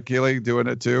there, right, Keely, doing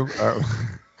it too?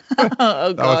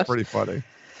 That was pretty funny.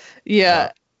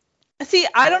 Yeah. See,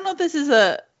 I don't know if this is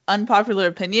a unpopular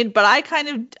opinion, but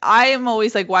I am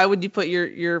always like, why would you put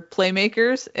your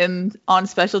playmakers on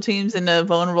special teams in a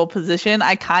vulnerable position?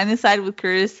 I kind of side with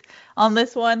Curtis on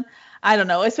this one. I don't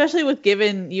know, especially with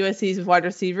given USC's wide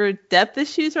receiver depth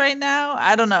issues right now.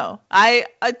 I don't know. I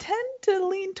tend to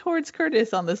lean towards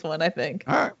Curtis on this one, I think.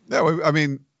 All right. Yeah, I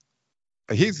mean,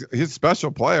 he's a special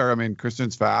player. I mean,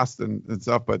 Christian's fast and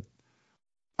stuff, but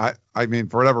I mean,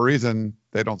 for whatever reason,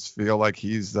 they don't feel like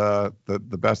he's the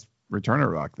best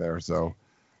returner back there. So,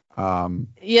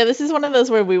 yeah, this is one of those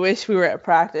where we wish we were at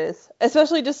practice,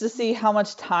 especially just to see how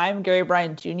much time Gary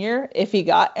Bryant Jr., if he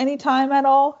got any time at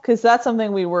all, because that's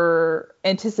something we were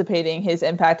anticipating, his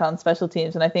impact on special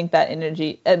teams, and I think that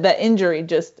injury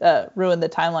just ruined the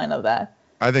timeline of that.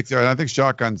 I think so. And I think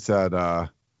Shotgun said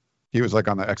he was like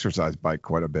on the exercise bike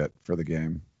quite a bit for the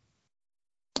game.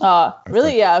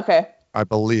 Really? Yeah. Okay. I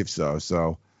believe so.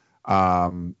 So,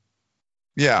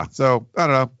 yeah. So I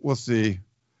don't know. We'll see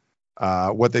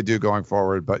what they do going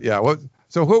forward. But yeah.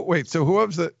 So who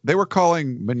was they were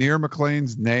calling Munir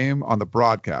McClain's name on the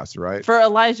broadcast, right? For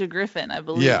Elijah Griffin, I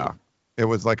believe. Yeah. It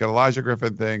was like an Elijah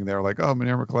Griffin thing. They were like, oh,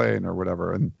 Munir McClain or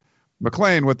whatever. And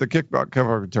McClain with the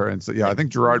cover return. So yeah, I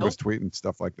think Gerard was tweeting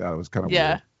stuff like that. It was kind of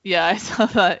weird. Yeah, I saw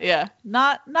that. Yeah,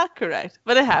 not correct,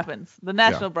 but it happens. The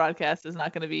national broadcast is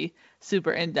not going to be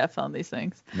super in-depth on these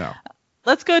things. No.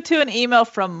 Let's go to an email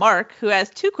from Mark, who has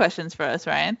 2 questions for us,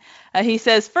 Ryan. He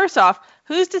says, first off,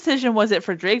 whose decision was it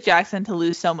for Drake Jackson to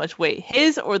lose so much weight,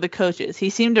 his or the coach's?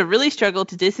 He seemed to really struggle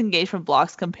to disengage from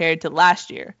blocks compared to last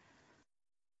year.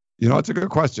 It's a good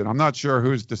question. I'm not sure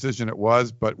whose decision it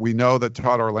was, but we know that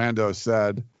Todd Orlando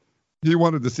said he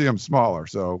wanted to see him smaller.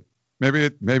 So maybe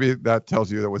that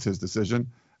tells you that was his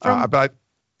decision. But.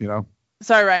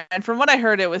 Sorry, Ryan. From what I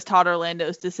heard, it was Todd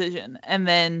Orlando's decision, and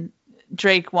then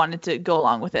Drake wanted to go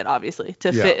along with it, obviously,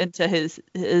 to fit into his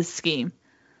scheme.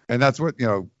 And that's what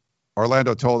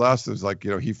Orlando told us. Is like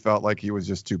he felt like he was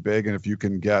just too big, and if you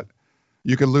can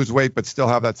lose weight but still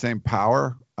have that same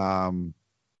power,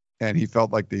 and he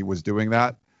felt like he was doing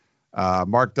that.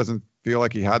 Mark doesn't feel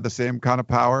like he had the same kind of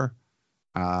power.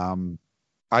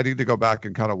 I need to go back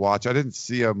and kind of watch. I didn't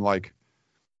see him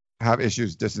have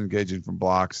issues disengaging from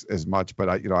blocks as much, but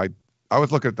I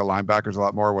was looking at the linebackers a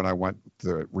lot more when I went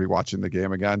to rewatching the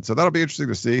game again. So that'll be interesting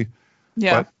to see.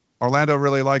 Yeah. Orlando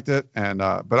really liked it, and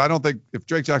but I don't think if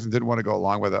Drake Jackson didn't want to go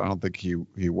along with it, I don't think he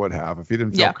would have if he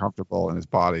didn't feel comfortable in his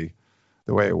body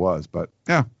the way it was. But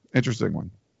yeah, interesting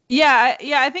one. Yeah,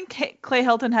 I think Clay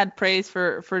Helton had praise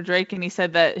for Drake, and he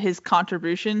said that his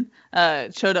contribution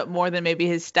showed up more than maybe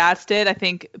his stats did. I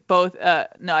think both.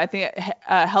 I think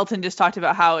Helton just talked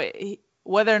about how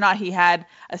whether or not he had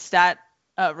a stat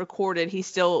recorded, he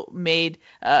still made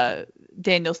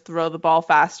Daniels throw the ball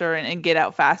faster and get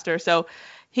out faster. So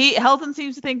Helton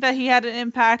seems to think that he had an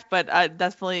impact, but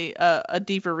definitely a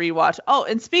deeper rewatch. Oh,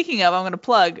 and speaking of, I'm going to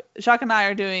plug, Jacques and I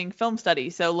are doing film study,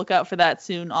 so look out for that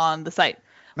soon on the site.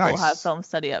 Nice. We'll have film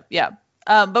study up. Yeah.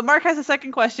 But Mark has a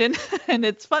second question, and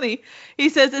it's funny. He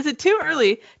says, is it too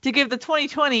early to give the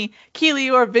 2020 Keely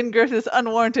or Ben Griffiths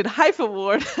Unwarranted Hype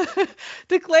Award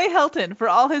to Clay Helton for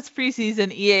all his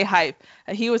preseason EA hype?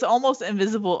 He was almost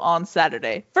invisible on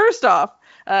Saturday. First off,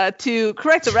 to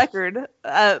correct the record,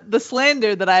 the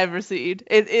slander that I have received,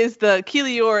 it is the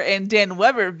Keely Orr and Dan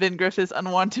Weber Ben Griffiths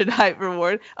Unwanted Hype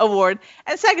Award.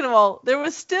 And second of all,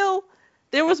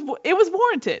 it was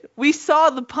warranted. We saw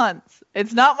the punts.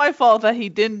 It's not my fault that he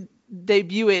didn't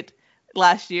debut it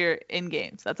last year in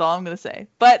games. That's all I'm going to say.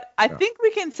 But I think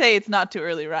we can say it's not too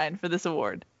early, Ryan, for this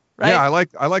award. Right? Yeah,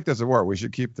 I like this award. We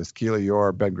should keep this Keely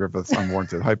Orr Ben Griffiths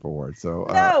Unwarranted Hype Award. So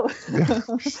no.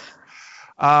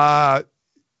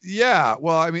 Yeah.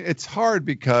 Well, I mean, it's hard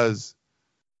because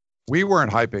we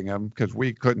weren't hyping him because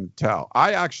we couldn't tell.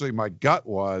 My gut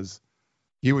was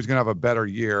he was going to have a better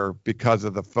year because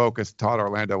of the focus Todd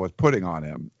Orlando was putting on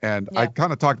him. And I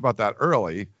kind of talked about that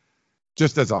early,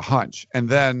 just as a hunch. And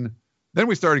then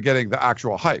we started getting the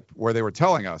actual hype where they were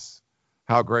telling us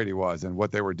how great he was and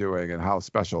what they were doing and how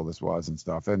special this was and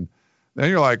stuff. And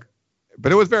then you're like,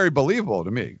 but it was very believable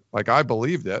to me. Like I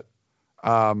believed it.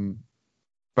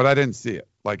 But I didn't see it,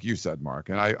 like you said, Mark.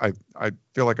 And I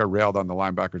feel like I railed on the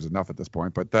linebackers enough at this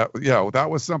point, but that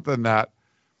was something that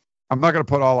I'm not going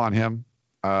to put all on him.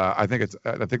 I think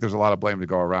there's a lot of blame to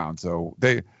go around. So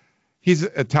he's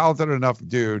a talented enough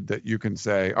dude that you can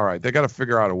say, all right, they got to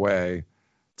figure out a way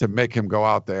to make him go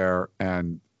out there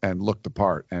and look the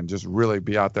part and just really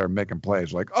be out there making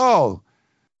plays. Like, oh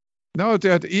no,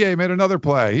 EA made another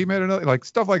play. He made another, like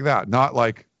stuff like that. Not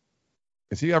like,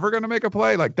 is he ever going to make a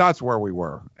play? Like that's where we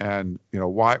were. And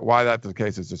why that's the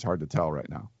case is just hard to tell right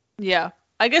now. Yeah.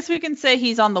 I guess we can say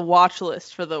he's on the watch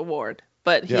list for the award,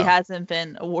 but he hasn't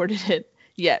been awarded it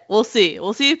yet. We'll see.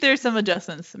 We'll see if there's some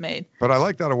adjustments made. But I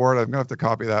like that award. I'm gonna have to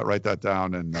copy that, write that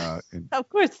down, and of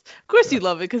course, you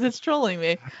love it because it's trolling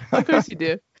me. Of course you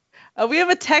do. We have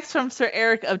a text from Sir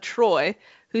Eric of Troy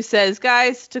who says,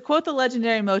 guys, to quote the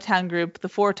legendary Motown group, the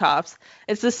Four Tops,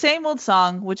 it's the same old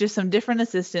song with just some different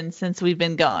assistants since we've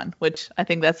been gone, which I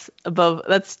think that's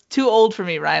too old for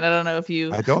me, Ryan. I don't know if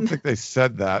you... I don't think they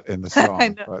said that in the song. I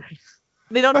know. But...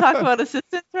 They don't talk about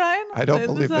assistants, Ryan? I don't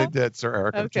believe they did, Sir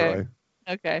Eric of Troy.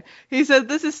 Okay. He said,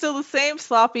 this is still the same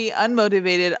sloppy,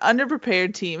 unmotivated,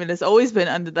 underprepared team it has always been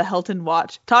under the Helton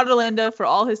watch. Todd Orlando, for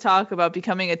all his talk about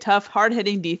becoming a tough,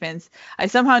 hard-hitting defense, I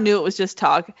somehow knew it was just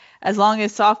talk, as long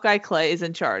as soft guy Clay is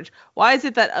in charge. Why is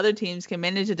it that other teams can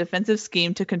manage a defensive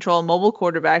scheme to control a mobile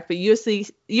quarterback, but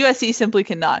USC simply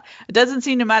cannot? It doesn't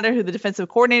seem to matter who the defensive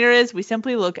coordinator is. We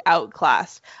simply look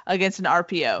outclassed against an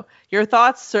RPO. Your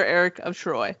thoughts, Sir Eric of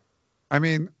Troy? I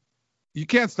mean... You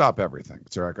can't stop everything,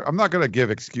 Sir Eric. I'm not going to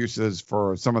give excuses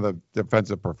for some of the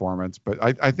defensive performance, but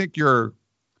I think you're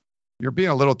being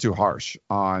a little too harsh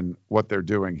on what they're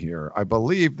doing here. I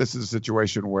believe this is a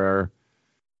situation where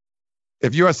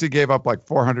if USC gave up like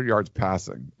 400 yards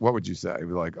passing, what would you say? You'd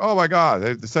be like, oh my God,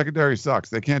 the secondary sucks.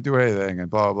 They can't do anything and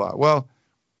blah, blah, blah. Well,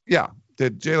 yeah.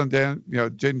 Did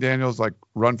Jaden Daniels like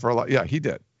run for a lot? Yeah, he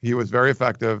did. He was very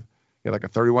effective. He had like a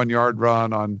 31-yard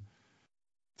run on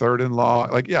 3rd and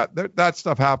long. Like, yeah, that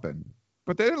stuff happened.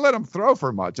 But they didn't let him throw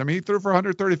for much. I mean, he threw for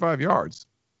 135 yards.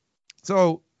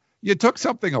 So you took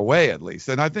something away at least.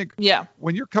 And I think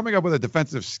when you're coming up with a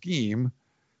defensive scheme,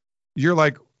 you're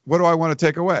like, what do I want to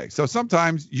take away? So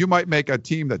sometimes you might make a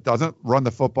team that doesn't run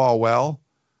the football well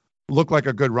look like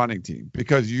a good running team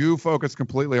because you focus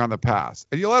completely on the pass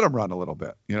and you let them run a little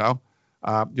bit.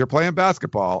 You're playing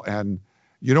basketball and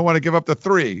you don't want to give up the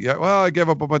 3. Yeah, well, I gave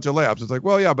up a bunch of layups. It's like,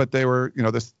 well, yeah, but they were,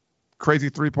 this crazy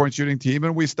 3-point shooting team,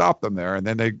 and we stopped them there. And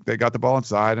then they got the ball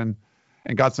inside and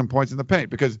got some points in the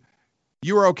paint because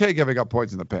you were okay giving up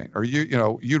points in the paint, or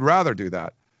you'd rather do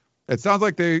that. It sounds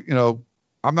like they,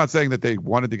 I'm not saying that they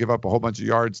wanted to give up a whole bunch of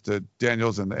yards to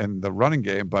Daniels and the running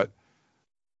game, but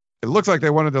it looks like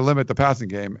they wanted to limit the passing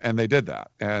game, and they did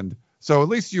that. And so at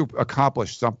least you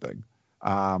accomplished something.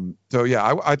 I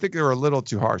think they were a little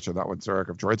too harsh on that one, Sir Eric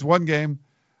of Troy. It's one game.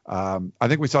 I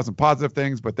think we saw some positive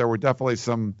things, but there were definitely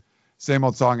some same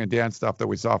old song and dance stuff that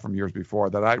we saw from years before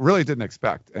that I really didn't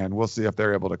expect. And we'll see if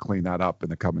they're able to clean that up in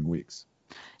the coming weeks.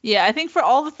 Yeah, I think for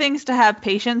all the things to have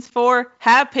patience for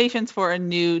a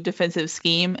new defensive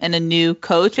scheme and a new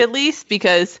coach at least,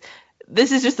 because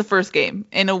this is just the first game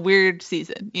in a weird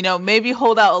season. Maybe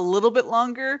hold out a little bit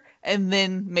longer and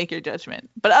then make your judgment.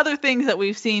 But other things that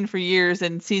we've seen for years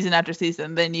and season after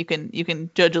season, then you can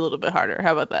judge a little bit harder.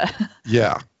 How about that?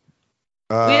 Yeah.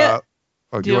 Yeah,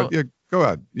 go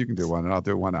ahead. You can do one, and I'll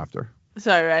do one after.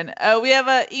 Sorry, Ryan. We have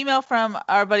an email from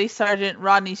our buddy Sergeant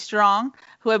Rodney Strong,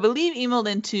 who I believe emailed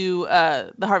into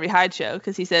the Harvey Hyde show,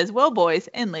 because he says, "Well, boys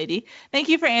and lady, thank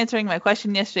you for answering my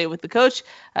question yesterday with the coach.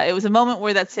 It was a moment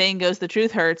where that saying goes, the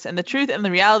truth hurts, and the truth and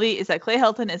the reality is that Clay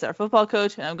Helton is our football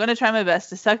coach, and I'm going to try my best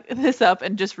to suck this up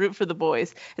and just root for the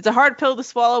boys. It's a hard pill to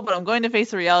swallow, but I'm going to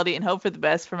face the reality and hope for the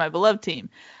best for my beloved team.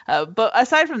 But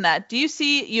aside from that, do you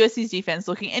see USC's defense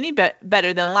looking any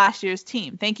better than last year's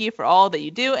team? Thank you for all that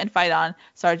you do, and fight on,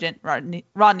 Sergeant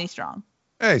Rodney Strong."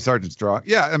 Hey, Sergeant Strong.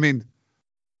 Yeah, I mean,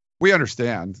 we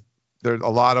understand. There's a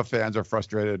lot of fans are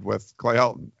frustrated with Clay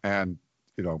Helton, and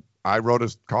I wrote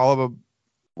a column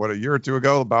a year or two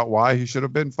ago about why he should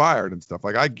have been fired and stuff.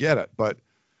 Like, I get it, but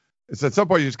it's at some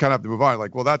point you just kind of have to move on.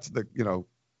 Like, well, that's they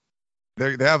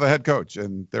have a head coach,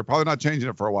 and they're probably not changing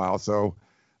it for a while, so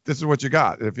this is what you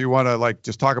got. If you want to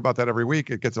just talk about that every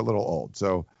week, it gets a little old.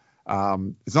 So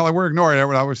it's not like we're ignoring it.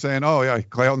 I was saying, oh yeah,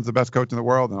 Clay Helton's the best coach in the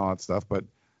world and all that stuff, but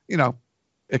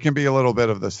it can be a little bit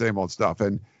of the same old stuff.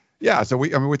 And yeah, so we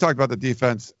talked about the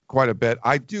defense quite a bit.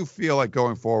 I do feel like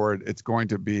going forward, it's going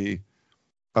to be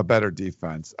a better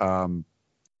defense. Grant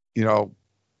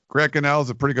Gunnell is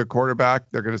a pretty good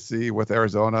quarterback. They're going to see with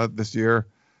Arizona this year.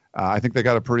 I think they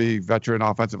got a pretty veteran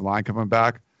offensive line coming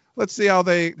back. Let's see how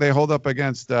they hold up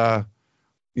against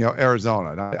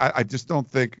Arizona. I just don't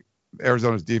think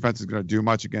Arizona's defense is going to do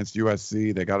much against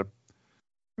USC. They got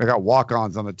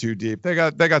walk-ons on the two deep. They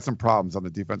got some problems on the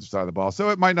defensive side of the ball. So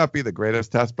it might not be the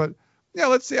greatest test, but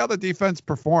let's see how the defense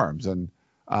performs. And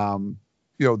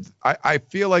I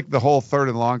feel like the whole third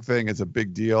and long thing is a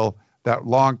big deal. That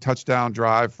long touchdown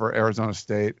drive for Arizona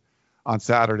State on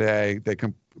Saturday, they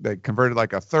converted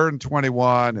like a 3rd and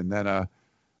 21 and then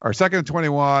or 2nd and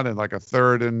 21 and like a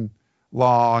 3rd and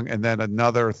long and then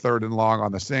another 3rd and long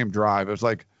on the same drive. It was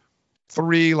like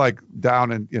 3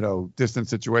 down and distant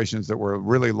situations that were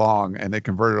really long, and they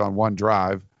converted on one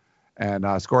drive and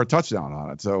scored a touchdown on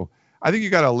it. So I think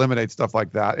you got to eliminate stuff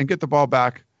like that and get the ball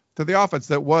back to the offense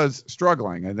that was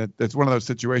struggling. And it's one of those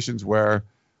situations where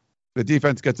the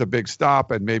defense gets a big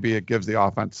stop and maybe it gives the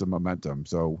offense some momentum.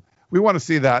 So we want to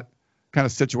see that kind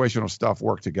of situational stuff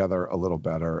work together a little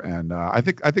better. And I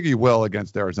think you will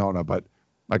against Arizona, but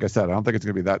like I said, I don't think it's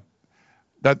going to be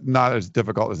that not as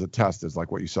difficult as a test as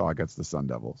like what you saw against the Sun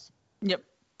Devils. Yep.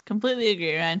 Completely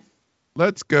agree, Ryan.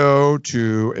 Let's go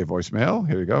to a voicemail.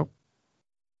 Here you go.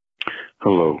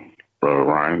 Hello, Brother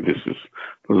Ryan. This is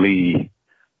Lee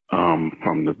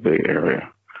from the Bay Area.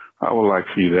 I would like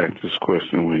for you to ask this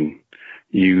question when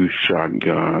you,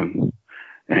 Shotgun,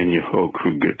 and your whole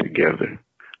crew get together.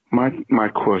 My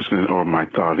question or my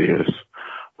thought is,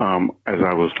 as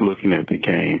I was looking at the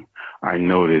game, I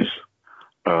noticed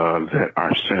that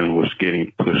our center was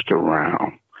getting pushed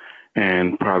around,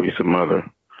 and probably some other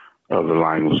of the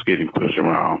line was getting pushed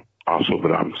around also,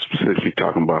 but I'm specifically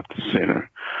talking about the center.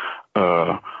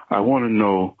 I want to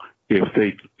know if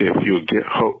your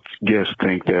guests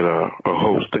think that or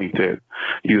hosts think that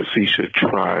USC should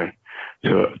try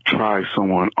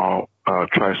someone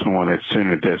at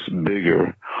center that's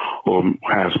bigger or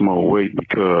has more weight,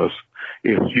 because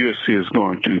if USC is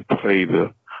going to play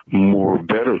the more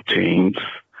better teams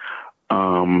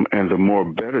and the more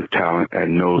better talent at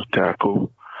nose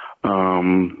tackle,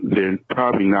 they're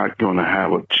probably not going to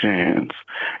have a chance.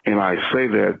 And I say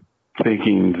that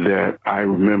thinking that I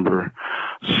remember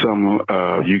some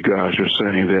you guys are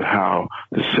saying that how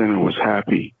the center was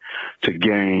happy to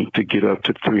get up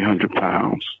to 300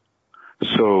 pounds.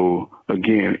 So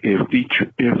again, if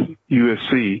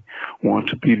USC want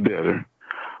to be better,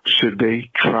 should they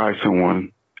try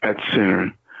someone at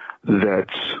center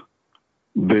that's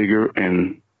bigger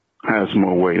and has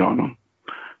more weight on them?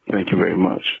 Thank you very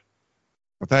much.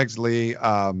 Well, thanks, Lee.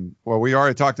 Well, we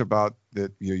already talked about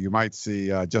that. You might see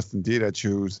Justin Dedich,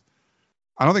 who's,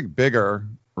 I don't think bigger,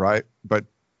 right? But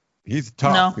he's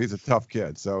tough. No. He's a tough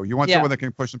kid. So you want someone that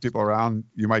can push some people around,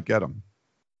 you might get him.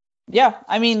 Yeah,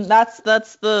 I mean that's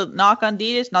the knock on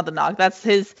Dedich. Not the knock. That's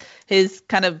his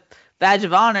kind of badge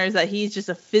of honor, is that he's just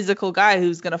a physical guy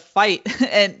who's gonna fight,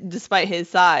 and despite his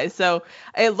size. So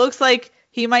it looks like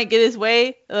he might get his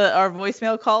way, our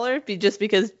voicemail caller, just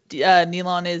because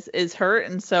Nealon is hurt.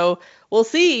 And so we'll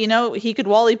see. He could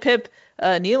Wally Pip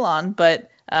Nealon, but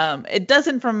it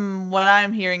doesn't, from what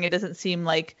I'm hearing, it doesn't seem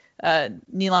like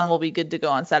Nealon will be good to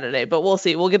go on Saturday. But we'll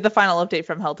see. We'll get the final update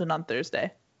from Helton on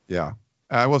Thursday. Yeah,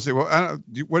 we'll see. Well,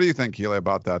 what do you think, Keely,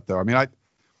 about that, though? I mean,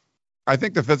 I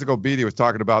think the physical beat he was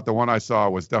talking about, the one I saw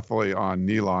was definitely on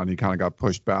Nealon. He kind of got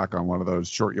pushed back on one of those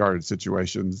short yardage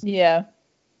situations. Yeah.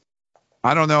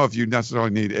 I don't know if you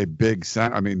necessarily need a big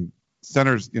center. I mean,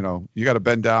 centers, you got to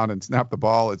bend down and snap the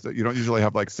ball. You don't usually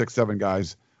have like 6-7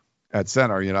 guys at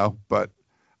center, but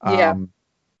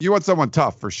you want someone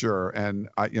tough for sure. And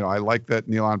I like that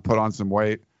Nealon put on some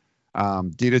weight.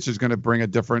 Dietich is going to bring a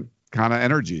different kind of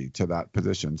energy to that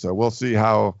position. So we'll see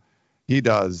how he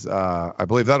does. I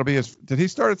believe that'll be did he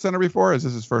start at center before? Or is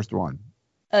this his first one?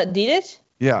 Dietich?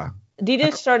 Yeah.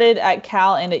 Dietich started at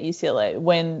Cal and at UCLA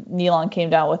when Nealon came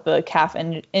down with the calf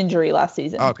injury last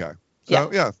season. Okay.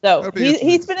 So, yeah. So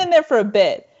he's been in there for a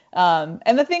bit.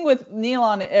 And the thing with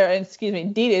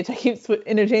Dietich, I keep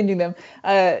interchanging them.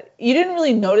 You didn't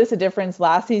really notice a difference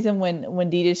last season when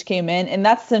Dietich came in, and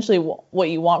that's essentially what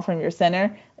you want from your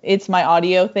center. It's my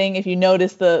audio thing. If you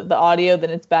notice the audio,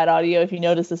 then it's bad audio. If you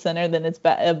notice the center, then it's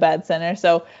a bad center.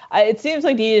 So it seems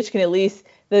like Dietich can, at least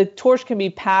the torch can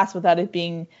be passed without it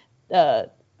being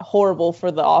horrible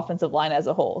for the offensive line as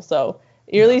a whole. So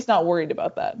you're at least not worried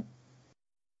about that.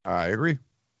 I agree.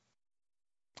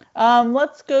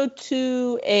 Let's go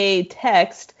to a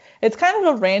text. It's kind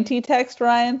of a ranty text,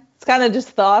 Ryan. It's kind of just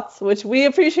thoughts, which we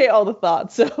appreciate all the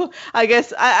thoughts. So I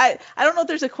guess I don't know if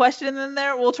there's a question in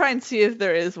there. We'll try and see if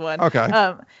there is one.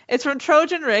 Okay. It's from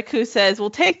Trojan Rick, who says, we'll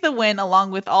take the win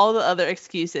along with all the other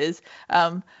excuses.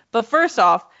 But first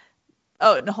off,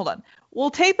 hold on. We'll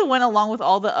take the win along with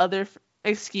all the other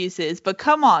excuses, but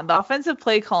come on, the offensive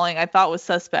play calling I thought was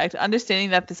suspect, understanding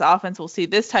that this offense will see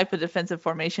this type of defensive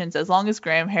formations as long as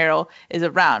Graham Harrell is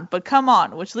around. But come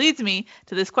on, which leads me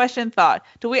to this question thought.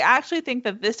 Do we actually think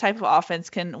that this type of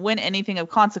offense can win anything of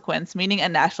consequence, meaning a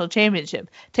national championship?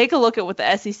 Take a look at what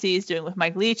the SEC is doing with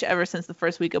Mike Leach ever since the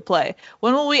first week of play.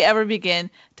 When will we ever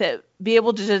begin to be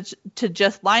able to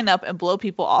just line up and blow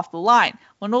people off the line?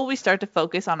 When will we start to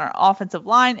focus on our offensive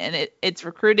line and its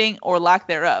recruiting or lack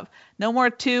thereof? No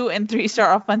more 2- and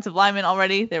 3-star offensive linemen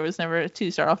already. There was never a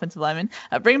 2-star offensive lineman.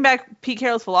 Bring back Pete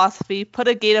Carroll's philosophy, put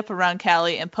a gate up around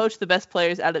Cali, and poach the best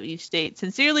players out of each state.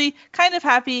 Sincerely, kind of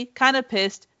happy, kind of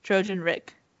pissed, Trojan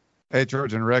Rick. Hey,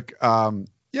 Trojan Rick. So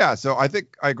I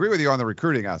think I agree with you on the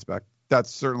recruiting aspect. That's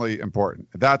certainly important.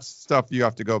 That's stuff you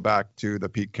have to go back to the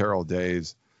Pete Carroll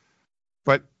days.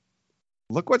 But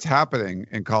look what's happening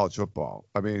in college football.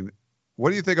 I mean, what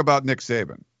do you think about Nick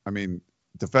Saban? I mean,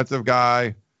 defensive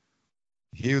guy.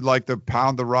 He would like to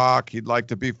pound the rock. He'd like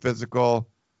to be physical.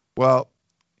 Well,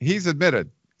 he's admitted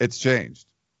it's changed.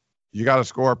 You got to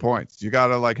score points. You got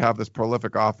to have this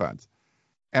prolific offense.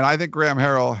 And I think Graham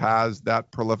Harrell has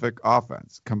that prolific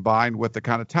offense combined with the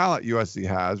kind of talent USC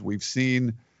has. We've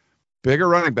seen bigger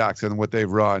running backs than what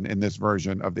they've run in this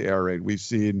version of the air raid. We've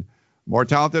seen more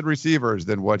talented receivers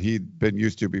than what he'd been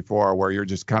used to before, where you're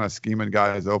just kind of scheming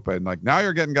guys open. Now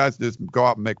you're getting guys to just go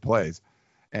out and make plays.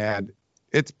 And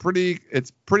it's pretty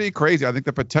crazy. I think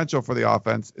the potential for the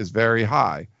offense is very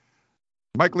high.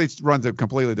 Mike Leach runs a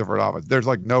completely different offense. There's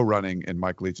no running in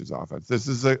Mike Leach's offense. This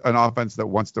is an offense that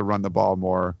wants to run the ball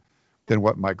more than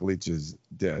what Mike Leach's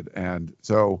did. And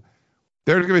so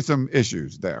there's going to be some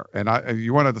issues there. And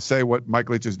you wanted to say what Mike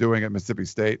Leach is doing at Mississippi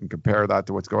State and compare that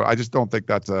to what's going on. I just don't think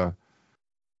that's a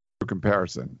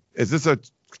comparison. Is this a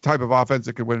type of offense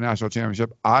that could win a national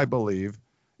championship? I believe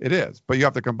it is. But you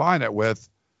have to combine it with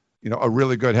a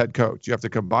really good head coach. You have to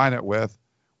combine it with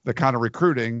the kind of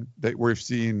recruiting that we've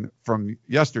seen from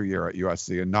yesteryear at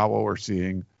USC and not what we're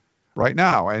seeing right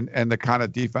now. And the kind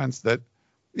of defense that,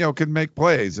 can make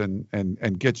plays and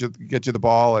get you the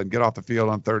ball and get off the field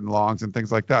on 3rd and longs and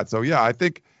things like that. So, yeah, I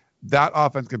think that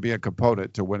offense can be a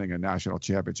component to winning a national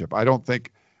championship. I don't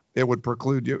think it would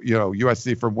preclude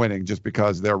USC from winning just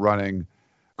because they're running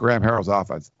Graham Harrell's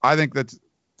offense. I think that's,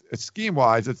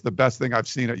 scheme-wise, it's the best thing I've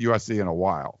seen at USC in a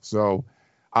while. So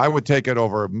I would take it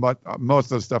over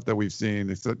most of the stuff that we've seen.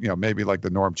 It's, maybe like the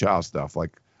Norm Chow stuff.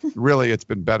 Really, it's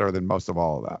been better than most of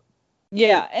all of that.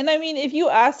 Yeah, and I mean, if you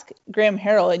ask Graham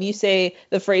Harrell and you say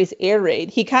the phrase air raid,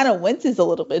 he kind of winces a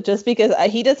little bit just because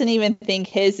he doesn't even think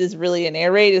his is really an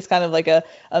air raid. It's kind of like a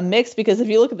mix, because if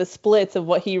you look at the splits of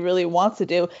what he really wants to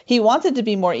do, he wants it to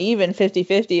be more even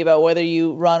 50-50 about whether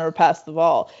you run or pass the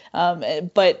ball.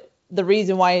 But the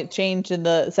reason why it changed in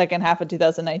the second half of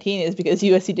 2019 is because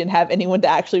USC didn't have anyone to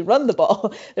actually run the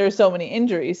ball. There were so many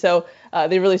injuries. So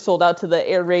they really sold out to the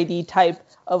air raid type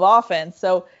of offense.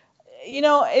 So,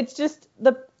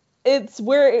 it's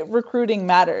where recruiting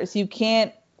matters.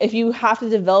 If you have to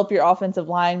develop your offensive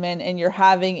linemen and you're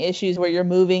having issues where you're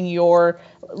moving your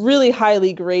really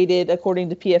highly graded, according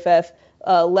to PFF,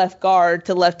 left guard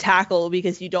to left tackle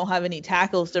because you don't have any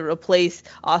tackles to replace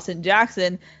Austin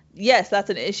Jackson, yes, that's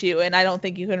an issue. And I don't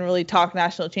think you can really talk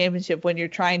national championship when you're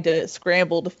trying to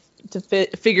scramble to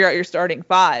figure out your starting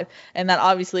five. And that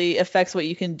obviously affects what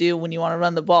you can do when you want to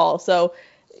run the ball. So,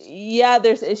 yeah,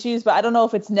 there's issues, but I don't know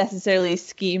if it's necessarily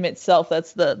scheme itself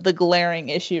that's the glaring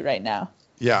issue right now.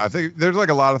 Yeah, I think there's like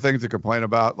a lot of things to complain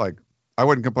about. Like, I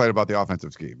wouldn't complain about the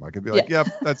offensive scheme. I could be like, yeah,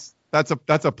 that's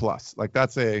a plus. Like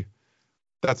that's a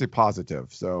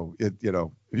positive. So if you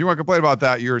want to complain about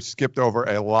that, you're skipped over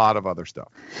a lot of other stuff.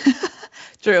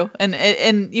 True,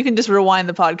 and you can just rewind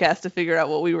the podcast to figure out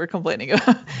what we were complaining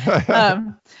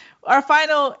about. Our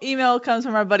final email comes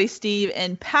from our buddy Steve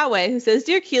in Poway, who says,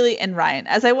 Dear Keely and Ryan,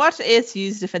 as I watched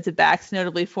ASU's defensive backs,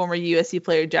 notably former USC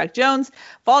player Jack Jones,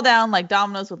 fall down like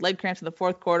dominoes with leg cramps in the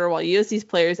fourth quarter, while USC's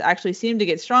players actually seemed to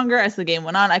get stronger as the game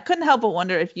went on, I couldn't help but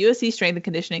wonder if USC strength and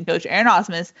conditioning coach Aaron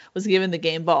Osmus was given the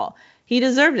game ball. He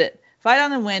deserved it. Fight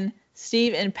on and win.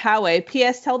 Steve in Poway.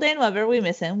 P.S. Tell Dan Weber we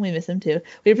miss him. We miss him too.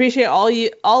 We appreciate all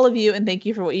of you, and thank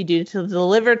you for what you do to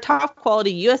deliver top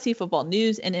quality USC football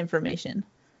news and information.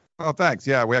 Well, thanks.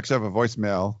 Yeah, we actually have a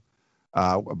voicemail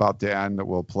about Dan that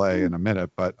we'll play in a minute.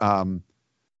 But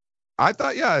I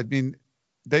thought,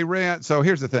 they ran. So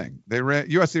here's the thing.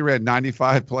 USC ran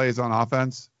 95 plays on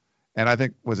offense. And I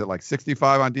think, was it like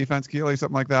 65 on defense, Keely,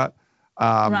 something like that?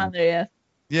 Around there, yeah.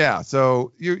 Yeah,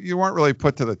 so you weren't really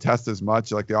put to the test as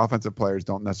much. Like the offensive players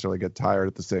don't necessarily get tired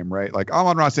at the same rate. Like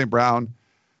Amon-Ra St. Brown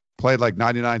played like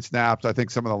 99 snaps. I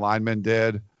think some of the linemen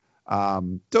did.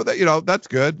 So that that's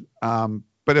good.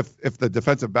 But if the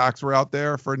defensive backs were out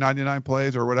there for 99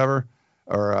 plays or whatever,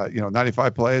 or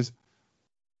 95 plays,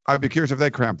 I'd be curious if they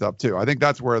cramped up too. I think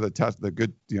that's where the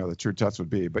true test would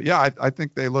be. But yeah, I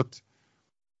think they looked.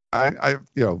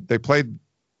 They played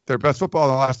their best football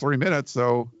in the last 3 minutes,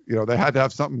 so they had to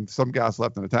have some gas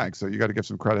left in the tank. So you got to give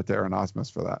some credit to Aaron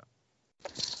Osmus for that.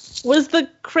 Was the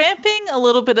cramping a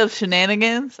little bit of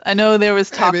shenanigans? I know there was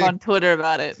talk on Twitter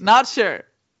about it. Not sure.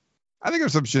 I think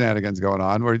there's some shenanigans going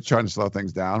on where he's trying to slow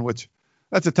things down, which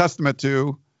that's a testament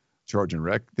to Trojan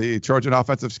Rick, the Trojan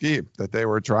offensive scheme that they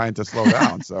were trying to slow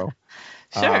down. So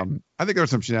sure. I think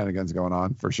there's some shenanigans going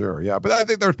on for sure. Yeah. But I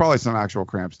think there's probably some actual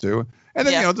cramps too. And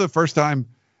then, it's the first time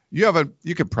you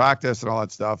can practice and all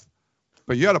that stuff,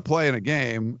 but you had to play in a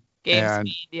game and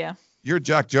speed, yeah. You're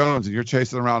Jack Jones and you're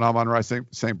chasing around Amon-Ra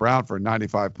St. Brown for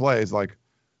 95 plays. Like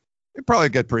you'd probably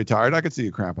get pretty tired. I could see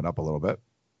you cramping up a little bit.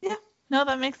 Yeah. No,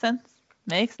 that makes sense.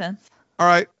 All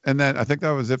right. And then I think that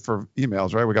was it for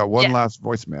emails, right? We got one last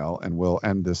voicemail and we'll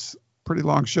end this pretty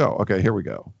long show. Okay, here we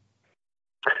go.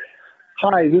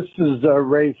 Hi, this is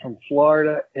Ray from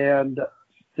Florida. And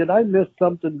did I miss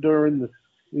something during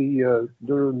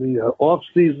the off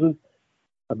season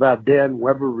about Dan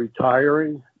Weber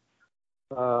retiring?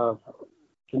 Can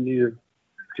you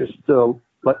just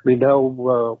let me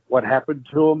know what happened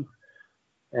to him?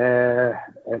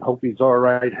 And hope he's all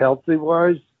right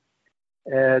healthy-wise.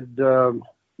 And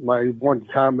my one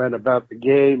comment about the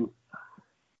game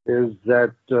is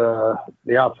that the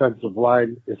offensive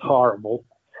line is horrible.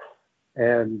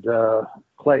 And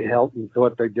Clay Helton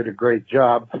thought they did a great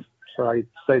job. So I'd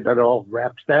say that all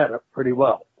wraps that up pretty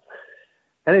well.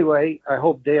 Anyway, I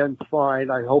hope Dan's fine.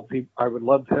 I would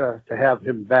love to have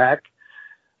him back.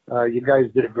 You guys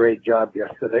did a great job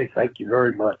yesterday. Thank you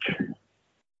very much.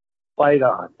 Fight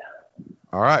on.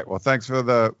 All right. Well, thanks for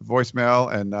the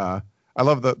voicemail. And I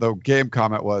love the game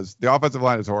comment was the offensive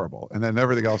line is horrible. And then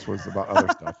everything else was about other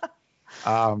stuff.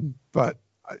 But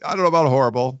I don't know about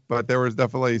horrible, but there was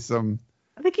definitely some.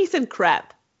 I think he said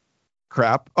crap.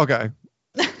 Crap. Okay.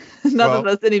 None of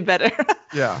us any better.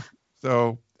 Yeah.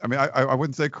 So, I mean, I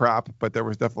wouldn't say crap, but there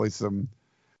was definitely some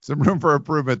room for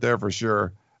improvement there for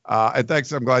sure. And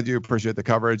thanks. I'm glad you appreciate the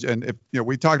coverage. And if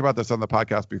we talked about this on the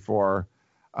podcast before,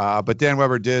 but Dan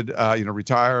Weber did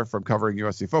retire from covering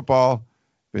USC football.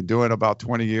 Been doing about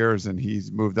 20 years, and he's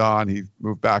moved on. He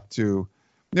moved back to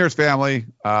near his family,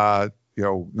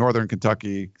 northern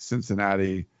Kentucky,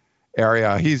 Cincinnati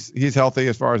area. He's healthy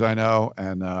as far as I know,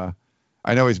 and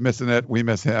I know he's missing it. We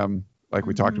miss him, like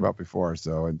we talked about before.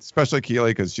 So, and especially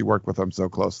Keely, because she worked with him so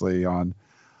closely on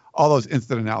all those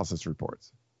instant analysis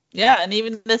reports. Yeah, and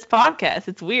even this podcast,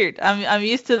 it's weird. I'm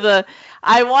used to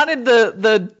I wanted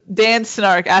the Dan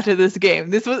snark after this game.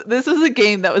 This was a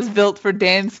game that was built for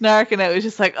Dan snark, and it was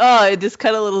just like, oh, it just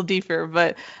cut a little deeper.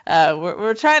 But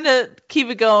we're trying to keep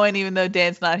it going, even though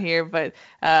Dan's not here. But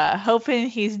hoping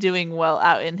he's doing well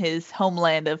out in his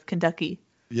homeland of Kentucky.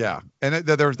 Yeah, and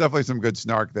there was definitely some good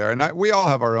snark there, and we all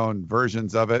have our own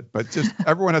versions of it, but just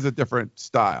everyone has a different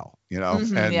style,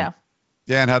 Mm-hmm, and yeah.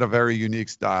 Dan had a very unique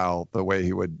style, the way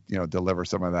he would, deliver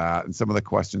some of that and some of the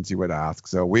questions he would ask.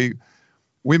 So we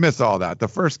miss all that. The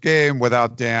first game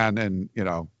without Dan, and I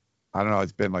don't know,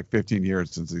 it's been like 15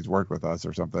 years since he's worked with us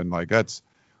or something. Like it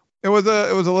was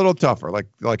a little tougher.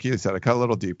 Like he said, it cut a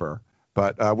little deeper.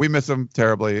 But we miss him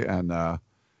terribly, and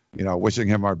wishing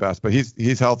him our best. But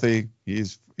he's healthy.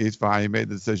 He's fine. He made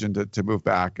the decision to move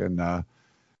back, and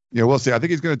we'll see. I think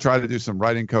he's going to try to do some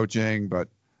writing coaching, but.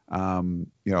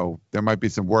 There might be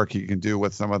some work he can do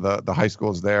with some of the high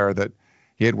schools there that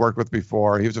he had worked with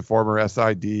before. He was a former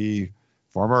SID,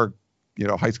 former,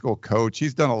 high school coach.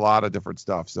 He's done a lot of different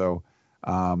stuff. So,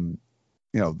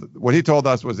 what he told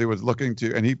us was he was looking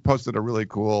to, and he posted a really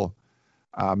cool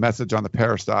message on the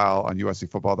Peristyle on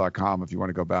USCFootball.com if you want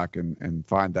to go back and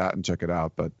find that and check it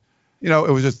out. But,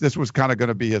 this was kind of going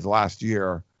to be his last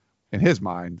year in his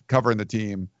mind covering the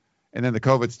team. And then the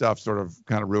COVID stuff sort of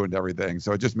kind of ruined everything.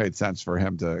 So it just made sense for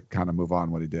him to kind of move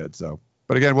on when he did. So,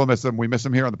 but again, we'll miss him. We miss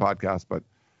him here on the podcast, but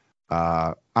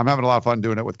I'm having a lot of fun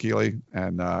doing it with Keely,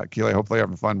 and Keely hopefully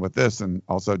having fun with this and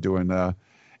also doing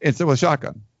Instant with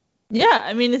Shotgun. Yeah,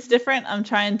 I mean, it's different. I'm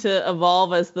trying to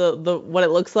evolve as the what it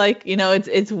looks like.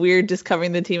 It's weird just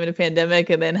covering the team in a pandemic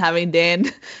and then having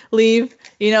Dan leave.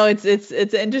 It's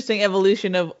an interesting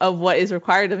evolution of what is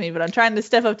required of me, but I'm trying to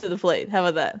step up to the plate. How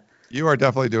about that? You are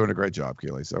definitely doing a great job,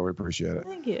 Keely, so we appreciate it.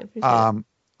 Thank you. Appreciate it. All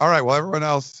right, well, everyone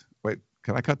else, wait,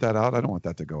 can I cut that out? I don't want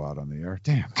that to go out on the air.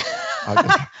 Damn.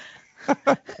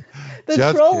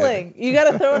 The trolling. Kidding. You got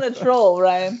to throw in a troll,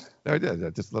 Ryan. I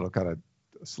did. Just a little kind of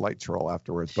slight troll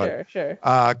afterwards. Sure.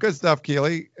 Good stuff,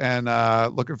 Keely, and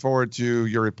looking forward to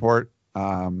your report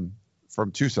from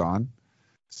Tucson.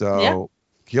 So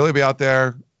Keely will be out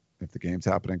there if the game's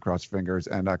happening, cross your fingers,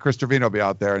 and Chris Trevino will be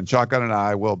out there, and Shotgun and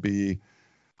I will be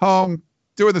home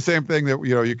doing the same thing that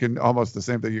you can almost the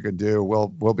same thing you can do.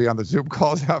 We'll be on the Zoom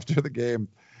calls after the game,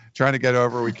 trying to get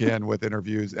over we can with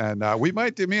interviews, and me and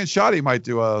Shotty might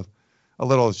do a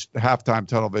little halftime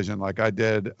tunnel vision like I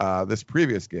did this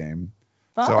previous game.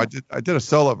 Oh. So I did a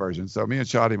solo version. So me and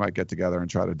Shotty might get together and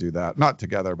try to do that. Not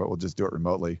together, but we'll just do it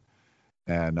remotely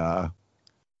and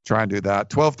try and do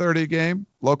that. 12:30 game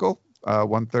local,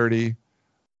 1:30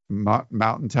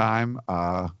 Mountain Time.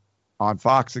 On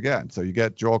Fox again. So you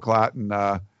get Joel Klatt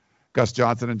and Gus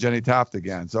Johnson and Jenny Taft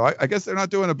again. So I guess they're not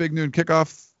doing a big noon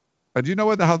kickoff. Do you know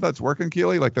how that's working,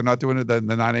 Keely? Like they're not doing it in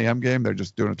the 9 a.m. game. They're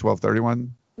just doing a 12:30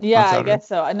 one. Yeah, I guess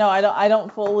so. No, I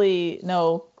don't fully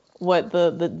know what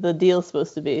the deal's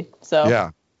supposed to be. So yeah,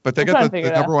 but they got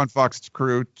the number one Fox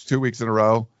crew 2 weeks in a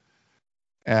row.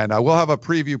 And we'll have a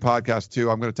preview podcast too.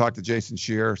 I'm going to talk to Jason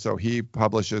Shear. So he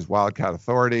publishes Wildcat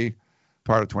Authority,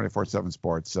 part of 24/7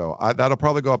 Sports. So that'll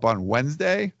probably go up on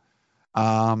Wednesday.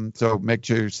 So make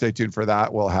sure you stay tuned for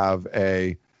that. We'll have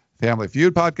a Family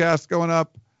Feud podcast going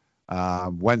up.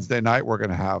 Wednesday night, we're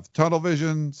going to have Tunnel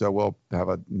Vision. So we'll have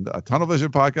a Tunnel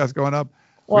Vision podcast going up.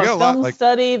 Well, film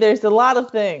study. There's a lot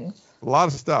of things. A lot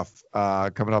of stuff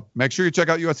coming up. Make sure you check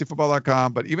out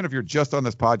USCFootball.com. But even if you're just on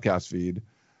this podcast feed,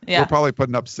 we're probably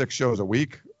putting up 6 shows a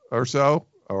week or so.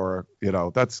 Or,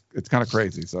 it's kind of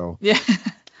crazy. So yeah.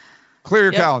 Clear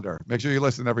your calendar. Make sure you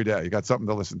listen every day. You got something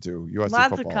to listen to. USC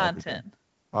Lots football, of content.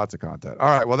 Lots of content. All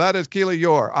right. Well, that is Keely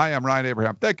Eure. I am Ryan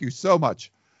Abraham. Thank you so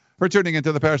much for tuning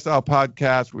into the Peristyle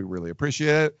Podcast. We really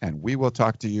appreciate it, and we will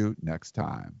talk to you next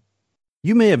time.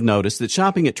 You may have noticed that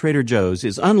shopping at Trader Joe's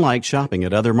is unlike shopping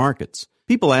at other markets.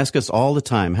 People ask us all the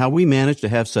time how we manage to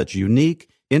have such unique,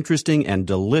 interesting, and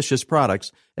delicious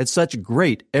products at such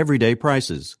great everyday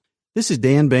prices. This is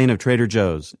Dan Bain of Trader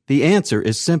Joe's. The answer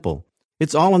is simple.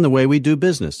 It's all in the way we do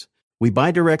business. We buy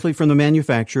directly from the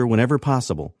manufacturer whenever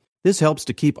possible. This helps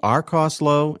to keep our costs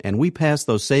low, and we pass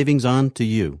those savings on to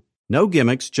you. No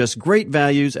gimmicks, just great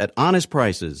values at honest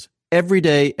prices. Every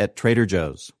day at Trader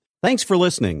Joe's. Thanks for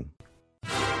listening.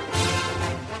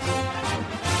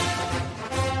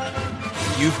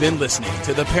 You've been listening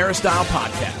to the Peristyle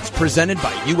Podcast, presented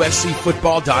by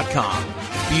USCFootball.com.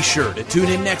 Be sure to tune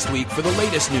in next week for the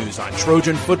latest news on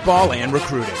Trojan football and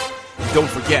recruiting. Don't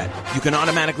forget, you can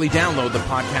automatically download the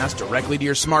podcast directly to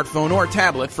your smartphone or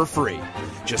tablet for free.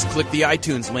 Just click the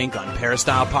iTunes link on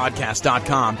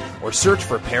peristylepodcast.com or search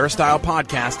for Peristyle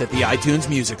Podcast at the iTunes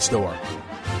Music Store.